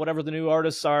 blah, whatever the new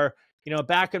artists are. You know,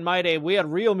 back in my day, we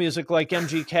had real music like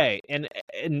MGK.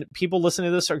 And people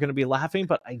listening to this are going to be laughing,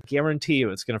 but I guarantee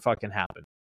you it's going to fucking happen.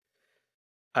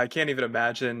 I can't even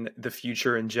imagine the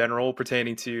future in general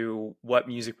pertaining to what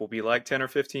music will be like 10 or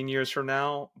 15 years from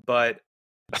now. But,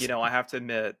 you know, I have to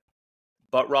admit,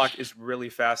 butt rock is really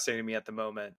fascinating me at the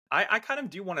moment. I kind of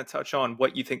do want to touch on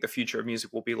what you think the future of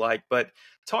music will be like, but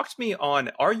talk to me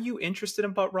on, are you interested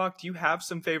in butt rock? Do you have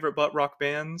some favorite butt rock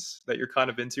bands that you're kind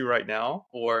of into right now?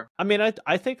 Or I mean,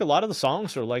 I think a lot of the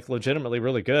songs are like legitimately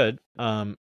really good.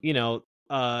 You know,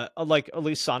 like at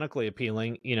least sonically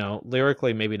appealing, you know,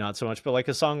 lyrically maybe not so much, but like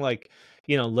a song like,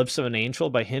 you know, Lips of an Angel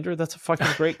by Hinder, that's a fucking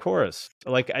great chorus.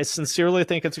 Like, I sincerely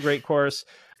think it's a great chorus.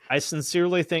 I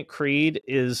sincerely think Creed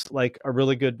is like a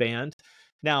really good band.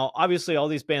 Now, obviously all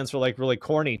these bands were like really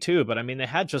corny too, but I mean, they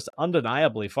had just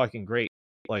undeniably fucking great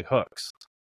like hooks.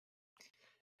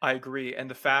 I agree. And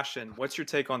the fashion, what's your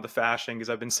take on the fashion? Because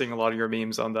I've been seeing a lot of your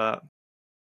memes on that.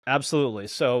 Absolutely.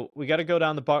 So we got to go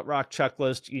down the butt rock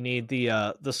checklist. You need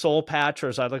the soul patch, or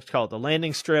as I like to call it, the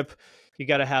landing strip. You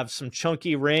got to have some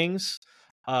chunky rings.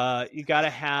 You got to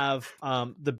have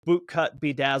the bootcut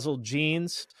bedazzled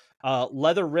jeans.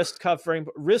 Leather wrist cuff,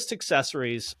 wrist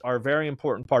accessories are a very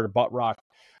important part of butt rock.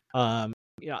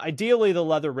 You know, ideally the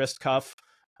leather wrist cuff,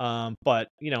 but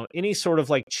you know, any sort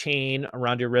of like chain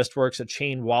around your wrist works. A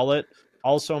chain wallet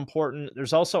also important.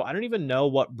 There's also, I don't even know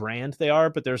what brand they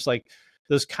are, but there's like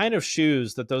those kind of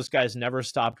shoes that those guys never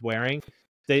stopped wearing.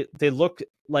 They look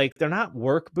like they're not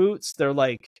work boots. They're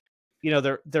like, you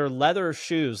know, they're leather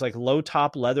shoes, like low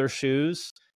top leather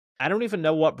shoes. I don't even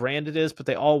know what brand it is, but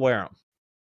they all wear them.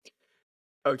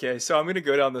 Okay, so I'm going to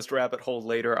go down this rabbit hole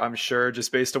later, I'm sure,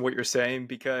 just based on what you're saying,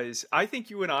 because I think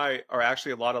you and I are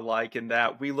actually a lot alike in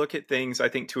that we look at things, I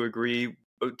think,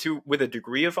 with a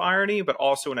degree of irony, but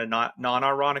also in a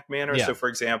non-ironic manner. Yeah. So, for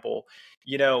example,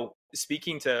 you know,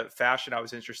 speaking to fashion I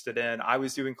was interested in, I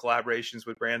was doing collaborations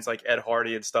with brands like Ed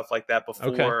Hardy and stuff like that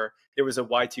before there was a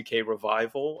Y2K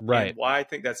revival. Right. And why I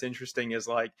think that's interesting is,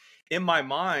 like, in my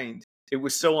mind, it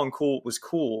was so uncool, it was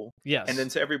cool. Yes. And then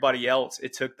to everybody else,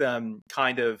 it took them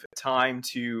kind of time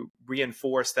to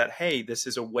reinforce that, hey, this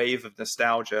is a wave of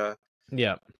nostalgia.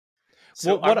 Yeah.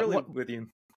 So I'm really with you.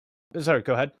 Sorry,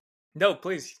 go ahead. No,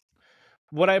 please.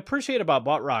 What I appreciate about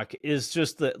butt rock is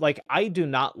just that, like, I do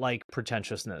not like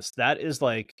pretentiousness. That is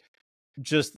like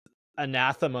just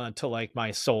anathema to like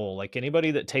my soul. Like,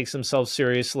 anybody that takes themselves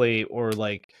seriously or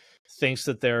like thinks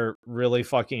that they're really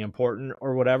fucking important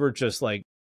or whatever, just like,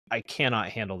 I cannot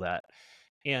handle that.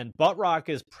 And butt rock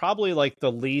is probably like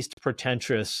the least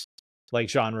pretentious like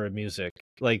genre of music.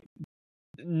 Like,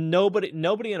 nobody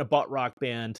in a butt rock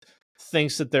band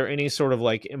thinks that they're any sort of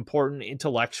like important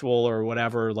intellectual or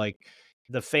whatever. Like,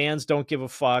 the fans don't give a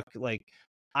fuck. Like,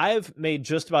 I've made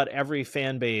just about every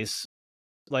fan base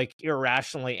like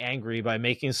irrationally angry by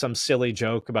making some silly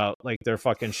joke about like their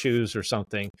fucking shoes or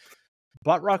something.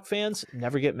 Butt rock fans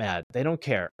never get mad. They don't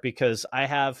care, because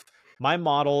my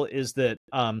model is that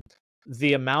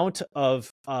the amount of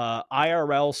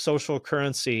IRL social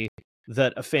currency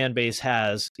that a fan base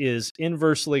has is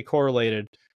inversely correlated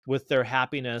with their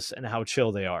happiness and how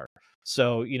chill they are.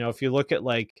 So, if you look at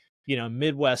like,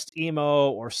 Midwest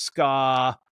emo or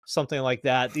ska, something like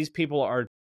that, these people are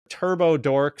turbo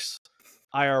dorks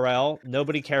IRL.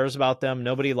 Nobody cares about them.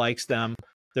 Nobody likes them.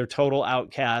 They're total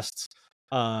outcasts,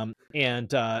 and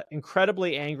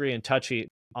incredibly angry and touchy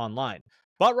online.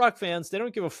 Butt rock fans, they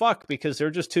don't give a fuck because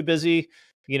they're just too busy,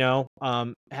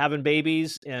 having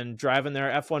babies and driving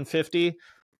their F-150.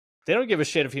 They don't give a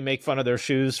shit if you make fun of their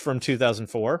shoes from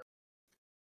 2004.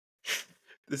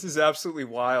 This is absolutely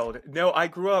wild. No, I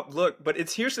grew up, but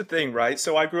here's the thing, right?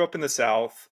 So I grew up in the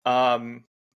South,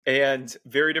 and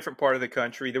very different part of the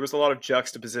country. There was a lot of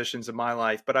juxtapositions in my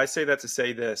life, but I say that to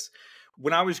say this.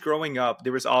 When I was growing up,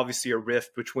 there was obviously a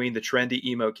rift between the trendy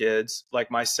emo kids, like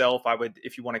myself, I would,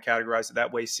 if you want to categorize it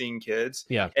that way, seeing kids,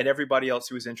 and everybody else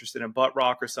who was interested in butt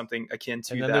rock or something akin to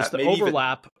that. And then there's the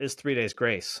overlap is 3 Days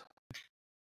Grace.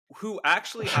 Who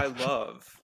actually I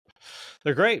love.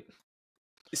 They're great.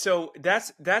 So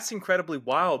that's incredibly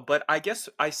wild. But I guess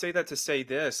I say that to say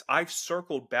this. I've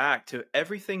circled back to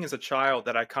everything as a child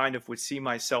that I kind of would see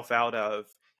myself out of.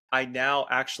 I now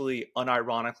actually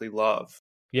unironically love.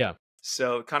 Yeah.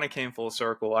 So it kind of came full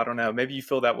circle. I don't know. Maybe you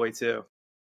feel that way too.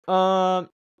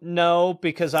 No,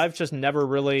 because I've just never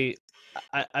really,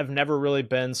 I've never really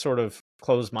been sort of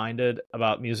closed-minded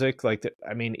about music. Like,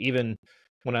 even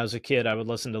when I was a kid, I would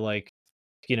listen to like,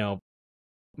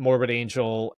 Morbid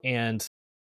Angel and,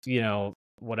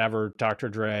 whatever, Dr.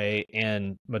 Dre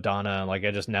and Madonna. Like, I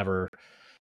just never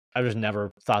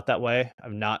thought that way.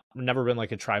 I've never been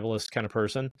like a tribalist kind of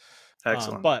person.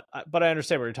 Excellent. But I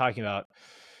understand what you're talking about.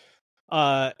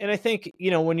 And I think,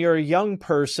 when you're a young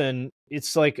person,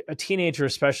 it's like a teenager,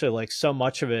 especially, like so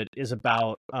much of it is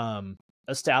about,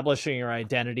 establishing your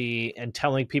identity and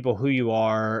telling people who you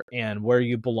are and where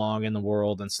you belong in the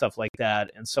world and stuff like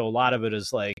that. And so a lot of it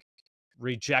is like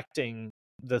rejecting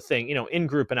the thing,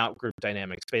 in-group and out-group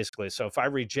dynamics, basically. So if I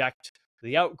reject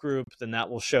the out-group, then that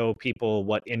will show people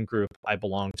what in-group I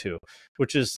belong to,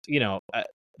 which is,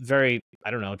 very,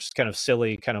 I don't know, just kind of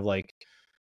silly, kind of like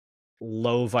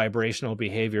low vibrational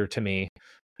behavior to me,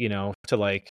 to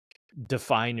like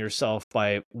define yourself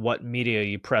by what media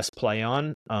you press play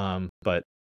on. But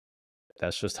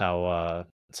that's just how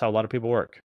a lot of people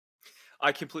work.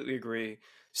 I completely agree.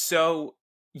 So,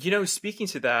 speaking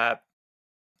to that,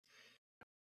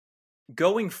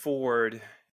 going forward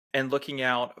and looking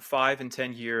out 5 and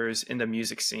 10 years in the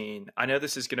music scene, I know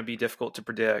this is going to be difficult to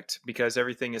predict because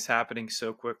everything is happening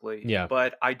so quickly. Yeah.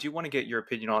 But I do want to get your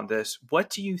opinion on this. What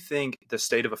do you think the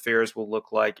state of affairs will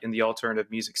look like in the alternative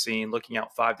music scene looking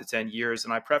out 5 to 10 years?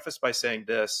 And I preface by saying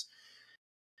this.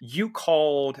 You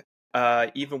called,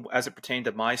 even as it pertained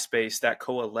to MySpace, that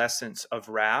coalescence of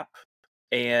rap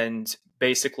and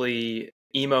basically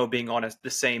emo being on the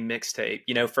same mixtape.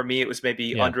 For me, it was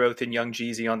maybe Under Oath and Young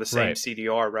Jeezy on the same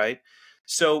CDR, right?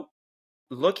 So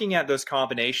looking at those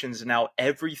combinations, now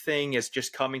everything is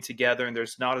just coming together and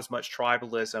there's not as much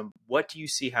tribalism. What do you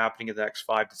see happening in the next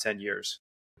 5 to 10 years?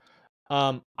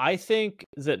 I think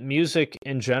that music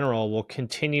in general will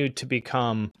continue to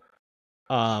become,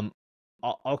 I'll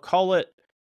call it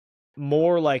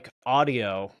more like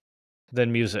audio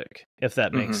than music, if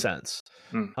that makes sense.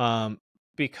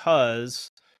 Because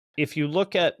if you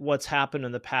look at what's happened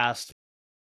in the past,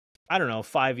 I don't know,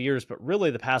 5 years, but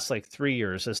really the past like 3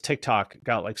 years as TikTok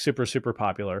got like super, super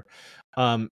popular,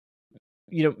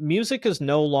 music is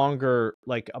no longer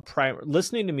like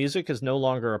listening to music is no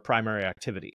longer a primary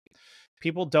activity.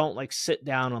 People don't like sit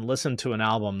down and listen to an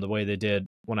album the way they did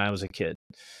when I was a kid.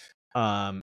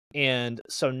 And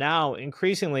so now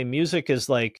increasingly music is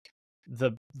like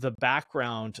the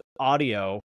background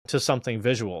audio to something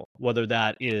visual, whether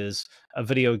that is a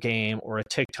video game or a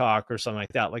TikTok or something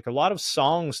like that. Like a lot of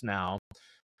songs now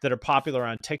that are popular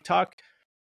on TikTok,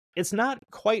 it's not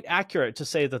quite accurate to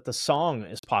say that the song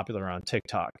is popular on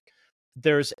TikTok.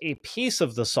 There's a piece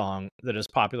of the song that is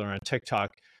popular on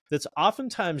TikTok that's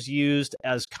oftentimes used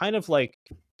as kind of like,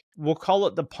 we'll call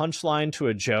it the punchline to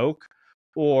a joke,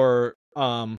 or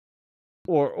as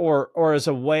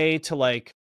a way to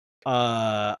like,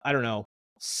 I don't know,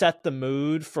 set the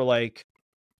mood for like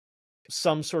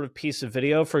some sort of piece of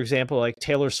video. For example, like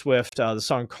Taylor Swift, the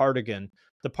song Cardigan,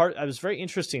 the part that was very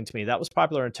interesting to me, that was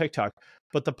popular on TikTok,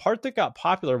 but the part that got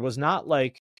popular was not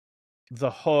like the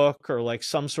hook or like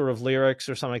some sort of lyrics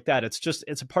or something like that.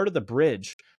 It's a part of the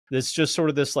bridge. It's just sort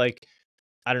of this like,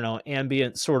 I don't know,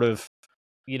 ambient sort of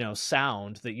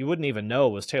sound that you wouldn't even know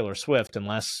was Taylor Swift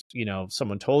unless,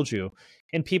 someone told you.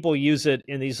 And people use it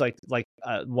in these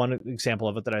one example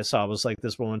of it that I saw was like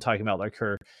this woman talking about like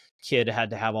her kid had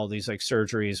to have all these like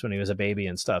surgeries when he was a baby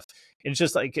and stuff. And it's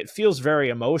just like, it feels very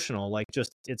emotional. Like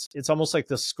just, it's almost like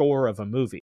the score of a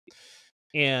movie.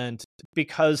 And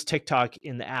because TikTok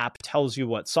in the app tells you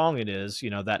what song it is,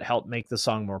 that helped make the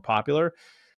song more popular.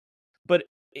 But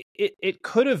it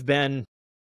could have been,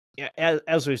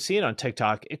 as we've seen on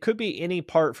TikTok, it could be any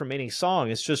part from any song.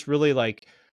 It's just really like,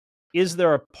 is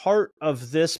there a part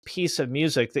of this piece of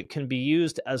music that can be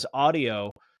used as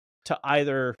audio to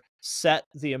either set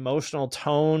the emotional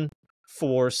tone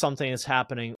for something that's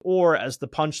happening, or as the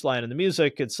punchline in the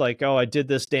music, it's like, oh, I did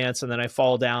this dance and then I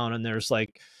fall down, and there's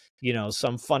like,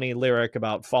 some funny lyric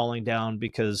about falling down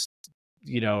because,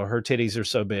 her titties are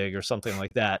so big or something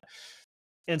like that.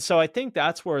 And so I think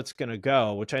that's where it's going to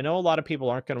go, which I know a lot of people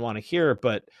aren't going to want to hear,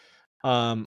 but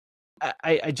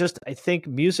I think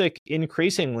music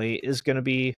increasingly is going to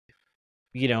be,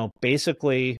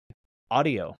 basically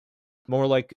audio, more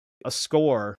like a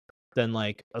score than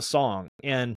like a song.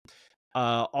 And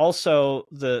also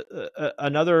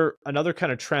another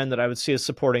kind of trend that I would see as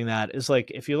supporting that is like,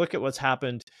 if you look at what's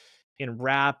happened in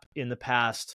rap in the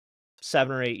past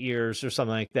 7 or 8 years or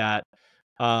something like that,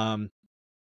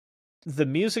 the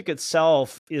music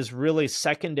itself is really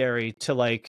secondary to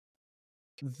like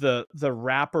the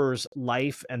rapper's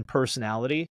life and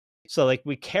personality. So like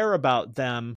we care about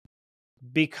them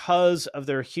because of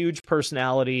their huge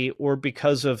personality or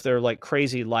because of their like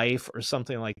crazy life or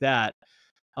something like that.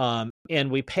 And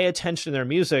we pay attention to their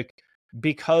music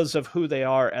because of who they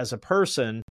are as a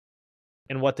person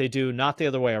and what they do, not the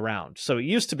other way around. So it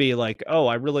used to be like, oh,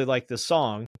 I really like this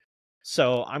song,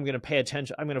 so I'm going to pay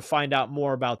attention. I'm going to find out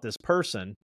more about this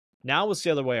person. Now it's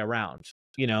the other way around,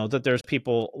 that there's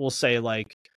people will say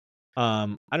like, I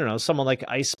don't know, someone like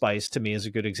Ice Spice to me is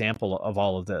a good example of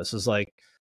all of this. Is like,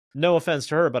 no offense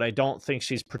to her, but I don't think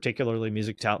she's particularly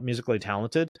musically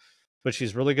talented, but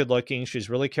she's really good looking. She's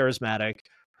really charismatic.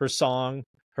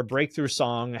 Her breakthrough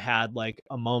song had like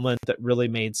a moment that really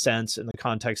made sense in the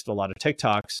context of a lot of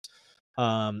TikToks.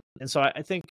 And so I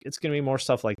think it's going to be more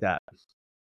stuff like that.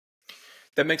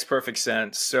 That makes perfect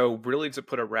sense. So really, to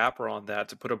put a wrapper on that,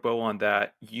 to put a bow on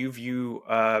that, you view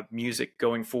music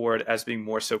going forward as being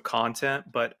more so content,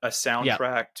 but a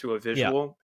soundtrack to a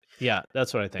visual. Yeah,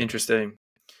 that's what I think. Interesting.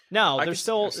 Now, it's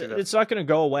not going to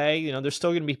go away. There's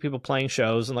still going to be people playing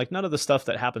shows, and like none of the stuff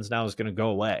that happens now is going to go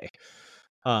away.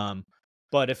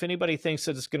 But if anybody thinks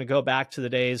that it's going to go back to the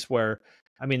days where,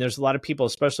 I mean, there's a lot of people,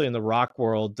 especially in the rock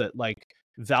world, that like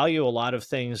value a lot of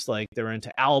things, like they're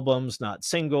into albums, not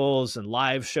singles, and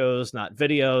live shows, not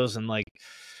videos. And like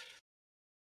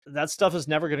that stuff is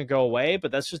never going to go away,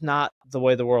 but that's just not the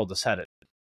way the world is headed.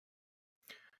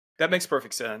 That makes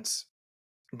perfect sense.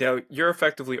 Now, you're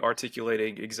effectively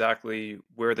articulating exactly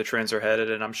where the trends are headed,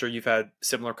 and I'm sure you've had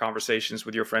similar conversations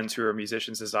with your friends who are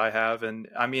musicians as I have. And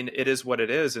I mean, it is what it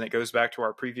is, and it goes back to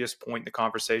our previous point in the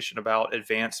conversation about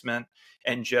advancement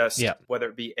and just whether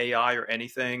it be AI or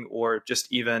anything, or just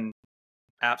even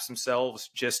apps themselves,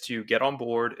 just to get on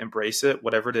board, embrace it,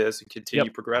 whatever it is, and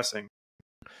continue progressing.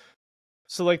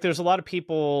 So like there's a lot of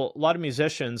people, a lot of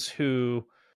musicians who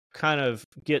kind of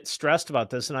get stressed about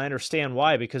this, and I understand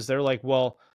why, because they're like,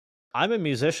 well, I'm a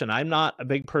musician, I'm not a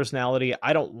big personality,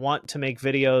 I don't want to make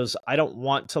videos, I don't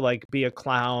want to like be a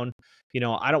clown,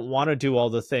 I don't want to do all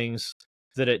the things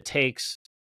that it takes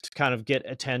to kind of get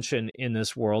attention in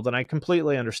this world. And I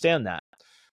completely understand that,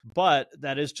 but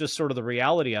that is just sort of the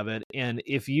reality of it. And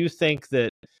if you think that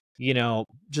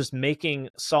just making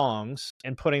songs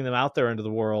and putting them out there into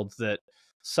the world, that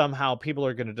somehow people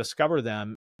are going to discover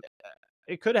them,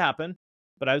 it could happen,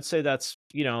 but I would say that's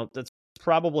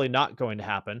probably not going to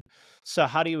happen. So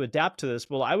how do you adapt to this?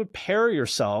 Well, I would pair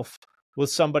yourself with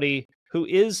somebody who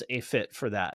is a fit for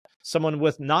that. Someone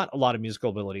with not a lot of musical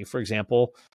ability. For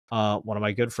example, one of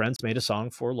my good friends made a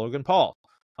song for Logan Paul.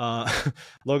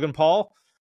 Logan Paul,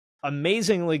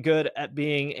 amazingly good at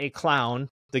being a clown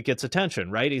that gets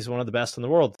attention, right? He's one of the best in the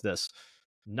world at this.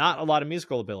 Not a lot of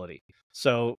musical ability.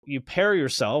 So you pair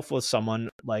yourself with someone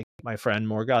like my friend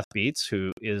Morgoth Beats,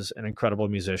 who is an incredible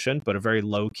musician, but a very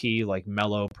low-key, like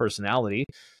mellow personality.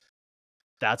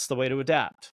 That's the way to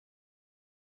adapt.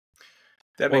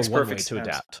 That makes perfect sense. To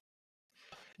adapt.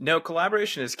 No,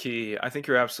 collaboration is key. I think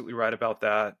you're absolutely right about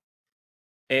that.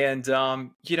 And,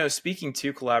 speaking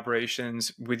to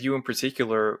collaborations with you in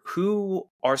particular, who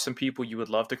are some people you would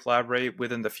love to collaborate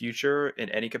with in the future in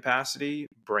any capacity?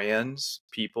 Brands,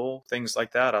 people, things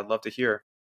like that. I'd love to hear.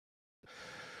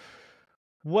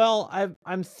 Well,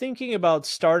 I'm thinking about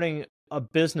starting a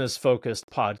business focused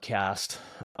podcast.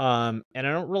 And I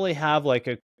don't really have like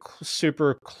a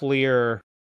super clear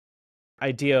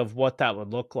idea of what that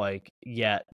would look like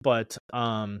yet, but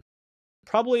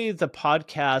probably the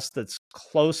podcast that's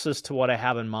closest to what I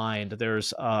have in mind.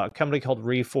 There's a company called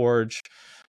Reforge,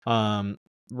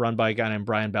 run by a guy named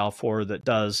Brian Balfour, that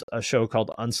does a show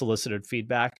called Unsolicited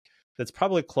Feedback. That's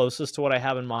probably closest to what I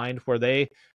have in mind, where they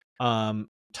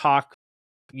talk,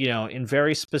 in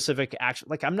very specific action.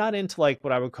 Like, I'm not into like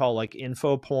what I would call like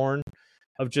info porn,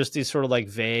 of just these sort of like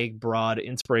vague, broad,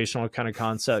 inspirational kind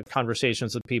of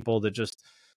conversations with people that just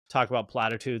talk about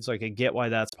platitudes. Like, I get why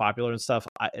that's popular and stuff.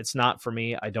 It's not for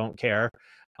me. I don't care.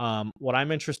 What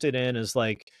I'm interested in is,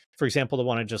 like, for example, the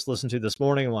one I just listened to this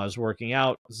morning while I was working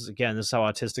out. This is how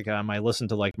autistic I am. I listen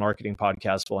to like marketing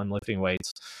podcasts while I'm lifting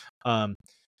weights.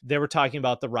 They were talking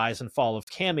about the rise and fall of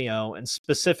Cameo, and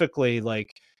specifically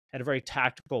like at a very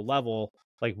tactical level,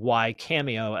 like why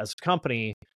Cameo as a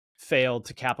company failed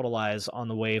to capitalize on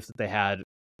the wave that they had,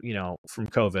 from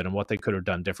COVID, and what they could have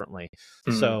done differently.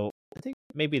 Mm-hmm. So I think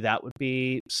maybe that would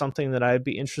be something that I'd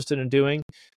be interested in doing.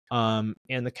 And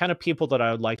the kind of people that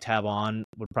I would like to have on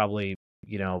would probably,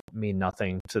 mean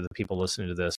nothing to the people listening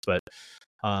to this, but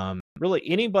really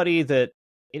anybody that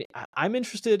I'm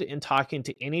interested in talking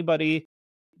to anybody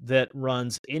that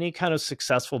runs any kind of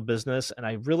successful business. And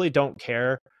I really don't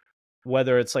care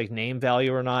whether it's like name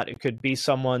value or not. It could be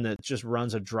someone that just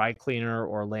runs a dry cleaner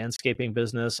or landscaping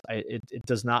business. It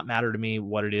does not matter to me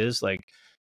what it is. Like,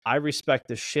 I respect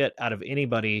the shit out of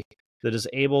anybody that is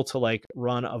able to like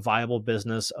run a viable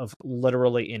business of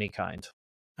literally any kind.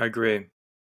 I agree.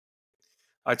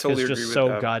 I totally agree with that. It's just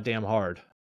so goddamn hard.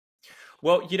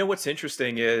 Well, what's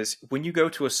interesting is when you go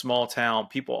to a small town,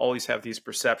 people always have these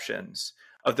perceptions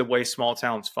of the way small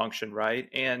towns function, right?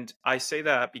 And I say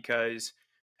that because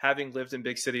having lived in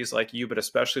big cities like you, but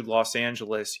especially Los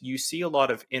Angeles, you see a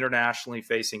lot of internationally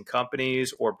facing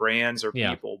companies or brands or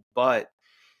people, but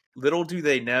little do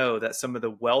they know that some of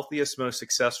the wealthiest, most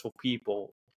successful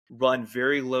people run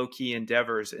very low-key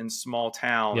endeavors in small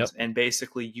towns. And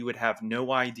basically you would have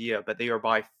no idea, but they are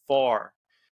by far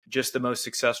just the most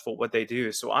successful at what they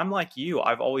do. So I'm like you.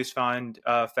 I've always found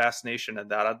fascination in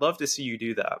that. I'd love to see you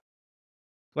do that.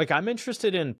 Like, I'm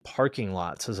interested in parking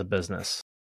lots as a business.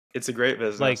 It's a great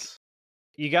business. Like,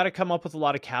 you got to come up with a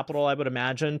lot of capital, I would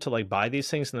imagine, to like buy these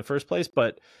things in the first place.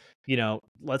 But,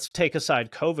 let's take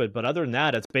aside COVID. But other than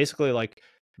that, it's basically like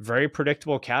very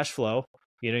predictable cash flow.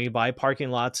 You buy parking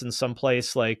lots in some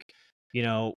place like,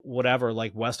 whatever,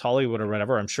 like West Hollywood or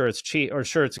whatever. I'm sure it's cheap, or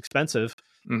sure it's expensive.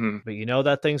 Mm-hmm. But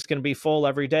that thing's going to be full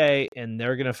every day, and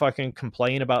they're going to fucking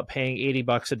complain about paying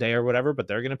 $80 a day or whatever, but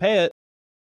they're going to pay it.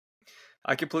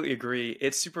 I completely agree.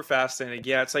 It's super fascinating.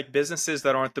 Yeah, it's like businesses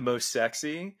that aren't the most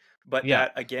sexy, but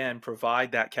that, again,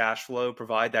 provide that cash flow,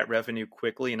 provide that revenue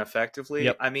quickly and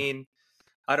effectively. I mean,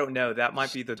 I don't know. That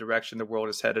might be the direction the world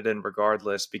is headed in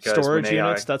regardless, because storage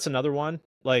units, that's another one.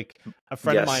 Like, a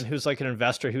friend of mine who's like an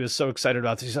investor, he was so excited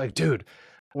about this. He's like, dude,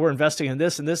 we're investing in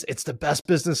this and this. It's the best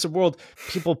business in the world.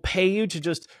 People pay you to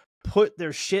just put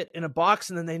their shit in a box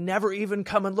and then they never even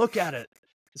come and look at it.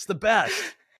 It's the best.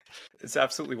 It's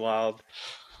absolutely wild.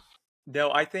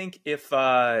 No, I think if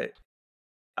I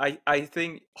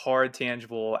think hard,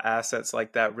 tangible assets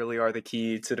like that really are the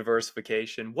key to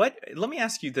diversification. Let me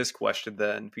ask you this question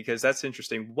then, because that's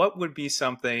interesting. What would be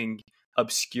something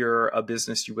obscure, a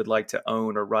business you would like to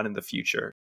own or run in the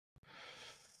future?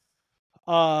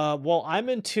 Well, I'm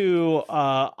into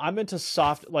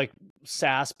like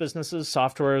SaaS businesses,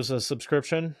 software as a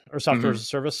subscription, or software as a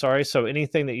service. Sorry. So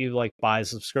anything that you like buy as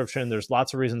a subscription, there's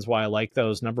lots of reasons why I like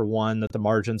those. Number one, that the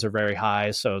margins are very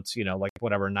high. So it's, like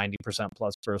whatever, 90%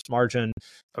 plus gross margin.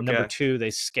 Okay. Number two,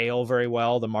 they scale very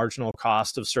well. The marginal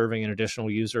cost of serving an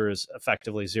additional user is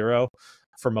effectively zero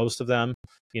for most of them.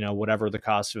 Whatever the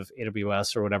cost of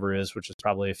AWS or whatever is, which is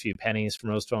probably a few pennies for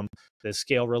most of them, they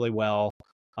scale really well.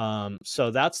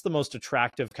 So that's the most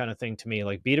attractive kind of thing to me.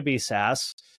 Like, B2B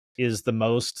SaaS is the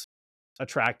most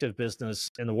attractive business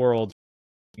in the world,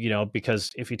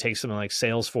 because if you take something like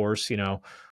Salesforce,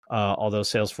 although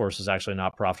Salesforce is actually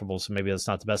not profitable, so maybe that's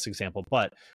not the best example,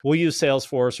 but we'll use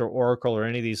Salesforce or Oracle or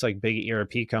any of these like big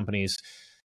ERP companies.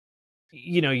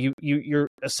 You're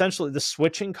essentially, the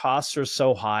switching costs are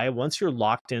so high. Once you're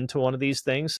locked into one of these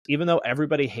things, even though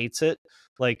everybody hates it,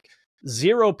 like,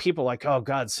 zero people like, oh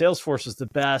God, Salesforce is the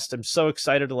best. I'm so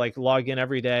excited to like log in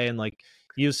every day and like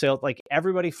use sales. Like,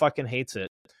 everybody fucking hates it,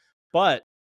 but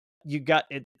you got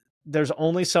it. There's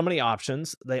only so many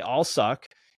options. They all suck.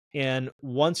 And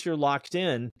once you're locked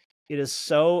in, it is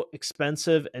so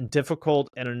expensive and difficult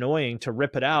and annoying to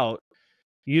rip it out.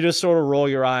 You just sort of roll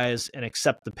your eyes and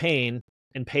accept the pain.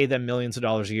 and pay them millions of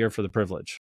dollars a year for the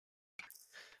privilege.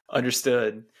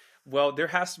 Understood. Well, there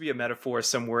has to be a metaphor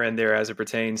somewhere in there as it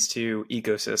pertains to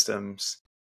ecosystems.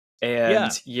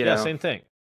 And,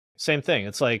 Same thing.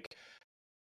 It's like,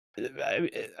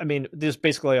 I mean, this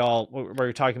basically all what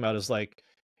you're talking about is like,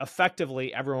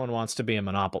 effectively everyone wants to be a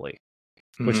monopoly,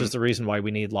 which is the reason why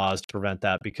we need laws to prevent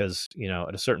that, because,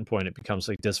 at a certain point it becomes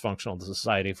like dysfunctional to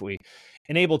society if we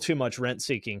enable too much rent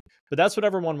seeking. But that's what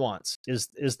everyone wants, is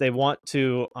they want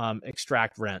to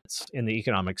extract rents in the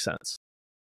economic sense.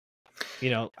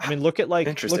 I mean, look at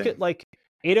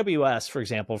AWS, for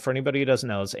example. For anybody who doesn't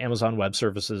know, it's Amazon Web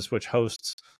Services, which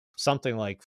hosts something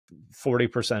like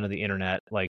 40% of the internet,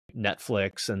 like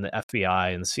Netflix and the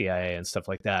FBI and the CIA and stuff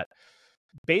like that.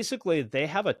 Basically, they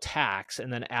have a tax,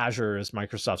 and then Azure is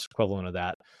Microsoft's equivalent of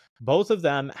that. Both of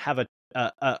them have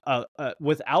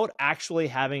without actually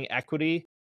having equity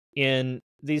in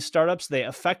these startups, they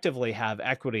effectively have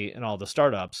equity in all the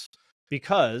startups,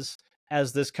 because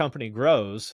as this company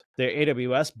grows, their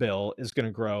AWS bill is going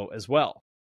to grow as well,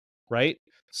 right?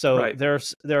 So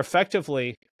they're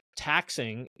effectively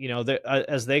taxing,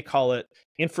 as they call it,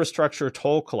 infrastructure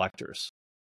toll collectors.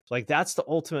 Like, that's the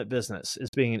ultimate business, is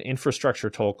being an infrastructure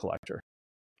toll collector.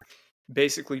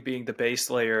 Basically being the base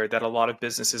layer that a lot of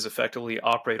businesses effectively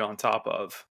operate on top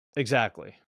of.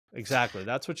 Exactly.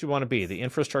 That's what you want to be, the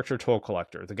infrastructure toll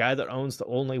collector, the guy that owns the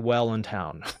only well in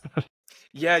town.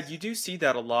 Yeah, you do see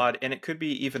that a lot, and it could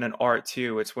be even an art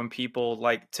too. It's when people,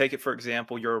 like, take it for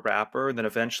example, you're a rapper, and then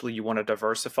eventually you want to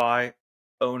diversify,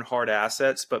 own hard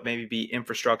assets, but maybe be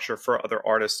infrastructure for other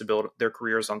artists to build their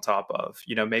careers on top of.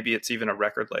 Maybe it's even a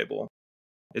record label.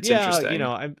 It's interesting.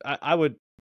 I would.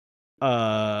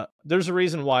 There's a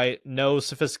reason why no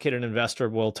sophisticated investor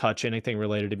will touch anything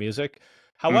related to music.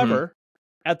 However,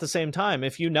 at the same time,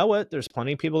 if you know it, there's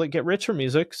plenty of people that get rich from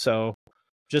music. So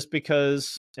just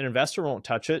because an investor won't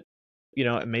touch it,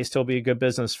 it may still be a good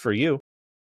business for you.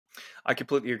 I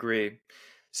completely agree.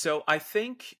 So I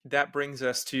think that brings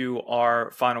us to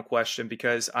our final question,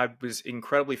 because I was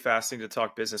incredibly fascinated to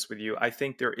talk business with you. I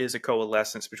think there is a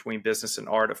coalescence between business and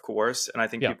art, of course, and I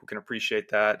think people can appreciate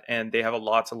that, and they have a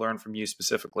lot to learn from you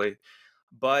specifically.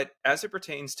 But as it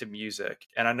pertains to music,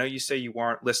 and I know you say you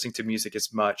aren't listening to music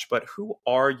as much, but who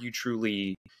are you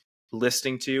truly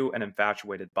listening to and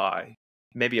infatuated by?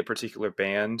 Maybe a particular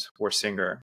band or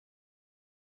singer?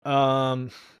 I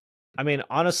mean,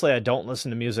 honestly, I don't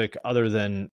listen to music other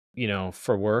than,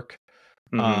 for work.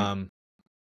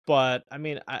 But I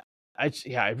mean, I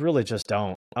really just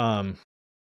don't. The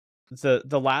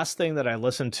last thing that I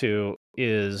listened to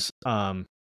is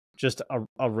just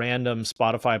a random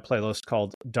Spotify playlist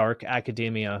called Dark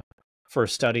Academia for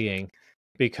Studying,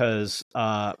 because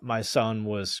my son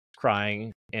was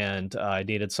crying and I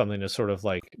needed something to sort of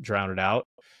like drown it out.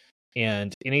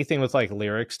 And anything with like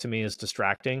lyrics to me is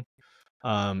distracting,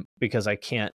 because I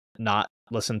can't not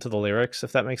listen to the lyrics,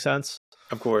 if that makes sense.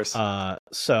 Of course.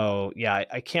 So yeah,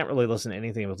 I can't really listen to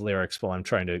anything with lyrics while I'm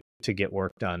trying to get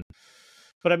work done.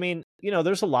 But I mean,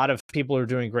 there's a lot of people who are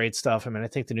doing great stuff. I mean, I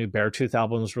think the new Beartooth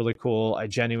album is really cool. I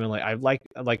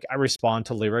respond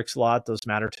to lyrics a lot. Those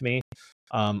matter to me.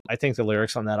 I think the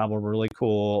lyrics on that album are really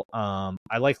cool.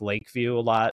 I like Lakeview a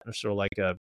lot. They're sort of like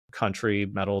a country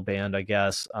metal band, I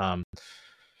guess. I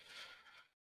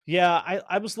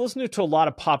was listening to a lot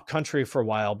of pop country for a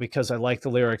while because I like the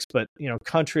lyrics, but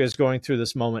country is going through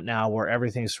this moment now where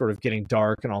everything's sort of getting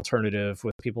dark and alternative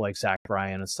with people like Zach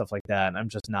Bryan and stuff like that, and I'm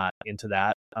just not into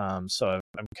that. So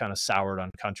I'm kind of soured on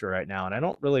country right now, and I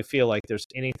don't really feel like there's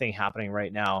anything happening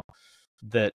right now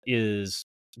that is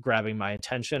grabbing my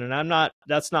attention. And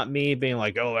that's not me being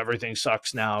like, oh, everything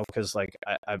sucks now, because like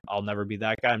I'll never be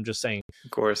that guy. I'm just saying,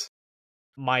 of course,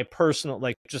 my personal,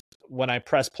 like, just when I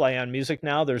press play on music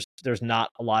now, there's not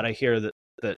a lot I hear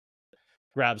that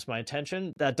grabs my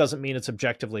attention. That doesn't mean it's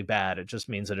objectively bad. It just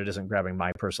means that it isn't grabbing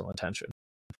my personal attention.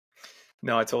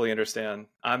 No, I totally understand.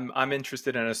 I'm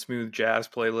interested in a smooth jazz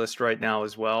playlist right now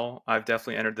as well. I've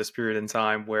definitely entered this period in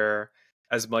time where,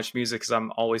 as much music as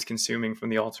I'm always consuming from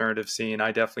the alternative scene,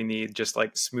 I definitely need just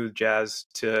like smooth jazz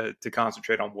to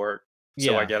concentrate on work.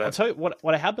 So I get it. I'll tell you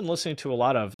what I have been listening to a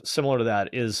lot of similar to that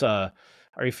is,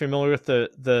 are you familiar with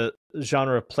the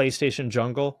genre of PlayStation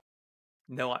Jungle?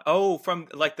 No. From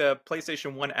like the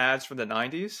PlayStation 1 ads from the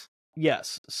 90s?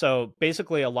 Yes. So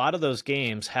basically a lot of those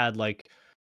games had like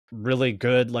really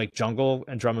good like jungle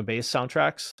and drum and bass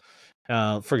soundtracks.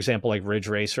 For example, like Ridge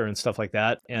Racer and stuff like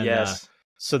that. And yes.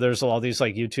 So there's all these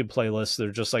like YouTube playlists.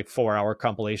 They're just like 4-hour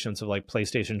compilations of like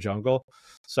PlayStation Jungle.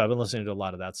 So I've been listening to a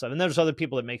lot of that stuff. And there's other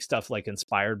people that make stuff like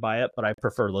inspired by it, but I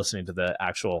prefer listening to the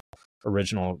actual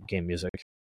original game music.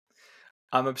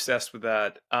 I'm obsessed with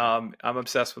that. I'm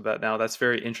obsessed with that now. That's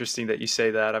very interesting that you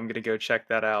say that. I'm going to go check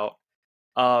that out.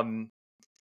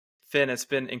 Finn, it's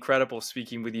been incredible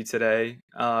speaking with you today.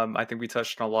 I think we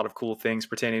touched on a lot of cool things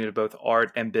pertaining to both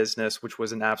art and business, which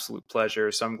was an absolute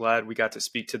pleasure. So I'm glad we got to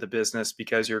speak to the business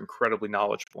because you're incredibly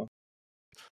knowledgeable.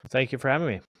 Thank you for having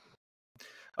me.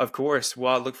 Of course.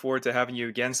 Well, I look forward to having you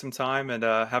again sometime, and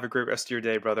have a great rest of your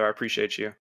day, brother. I appreciate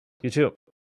you. You too.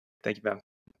 Thank you, Ben.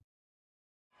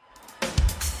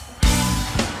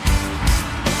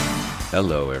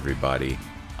 Hello, everybody.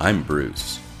 I'm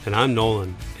Bruce. And I'm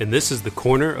Nolan, and this is the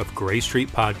Corner of Gray Street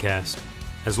podcast.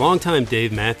 As longtime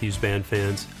Dave Matthews Band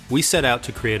fans, we set out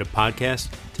to create a podcast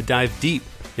to dive deep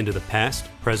into the past,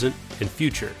 present, and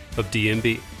future of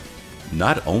DMB.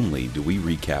 Not only do we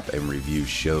recap and review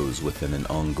shows within an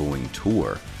ongoing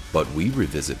tour, but we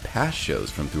revisit past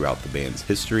shows from throughout the band's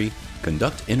history,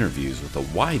 conduct interviews with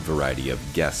a wide variety of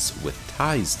guests with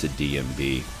ties to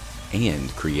DMB, and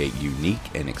create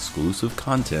unique and exclusive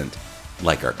content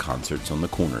like our Concerts on the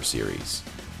Corner series.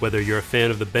 Whether you're a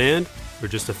fan of the band or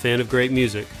just a fan of great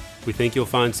music, we think you'll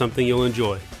find something you'll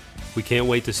enjoy. We can't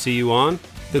wait to see you on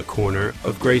the Corner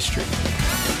of Gray Street.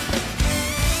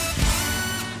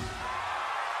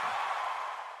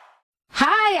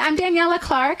 Hi, I'm Daniela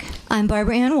Clark. I'm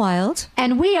Barbara Ann Wild.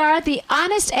 And we are the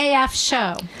Honest AF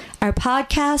Show. Our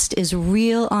podcast is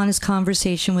real, honest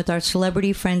conversation with our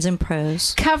celebrity friends and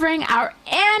pros. Covering our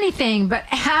anything but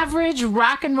average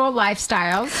rock and roll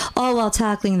lifestyles. All while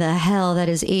tackling the hell that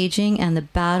is aging and the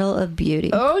battle of beauty.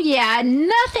 Oh yeah,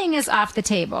 nothing is off the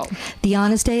table. The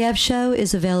Honest AF Show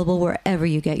is available wherever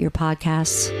you get your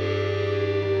podcasts.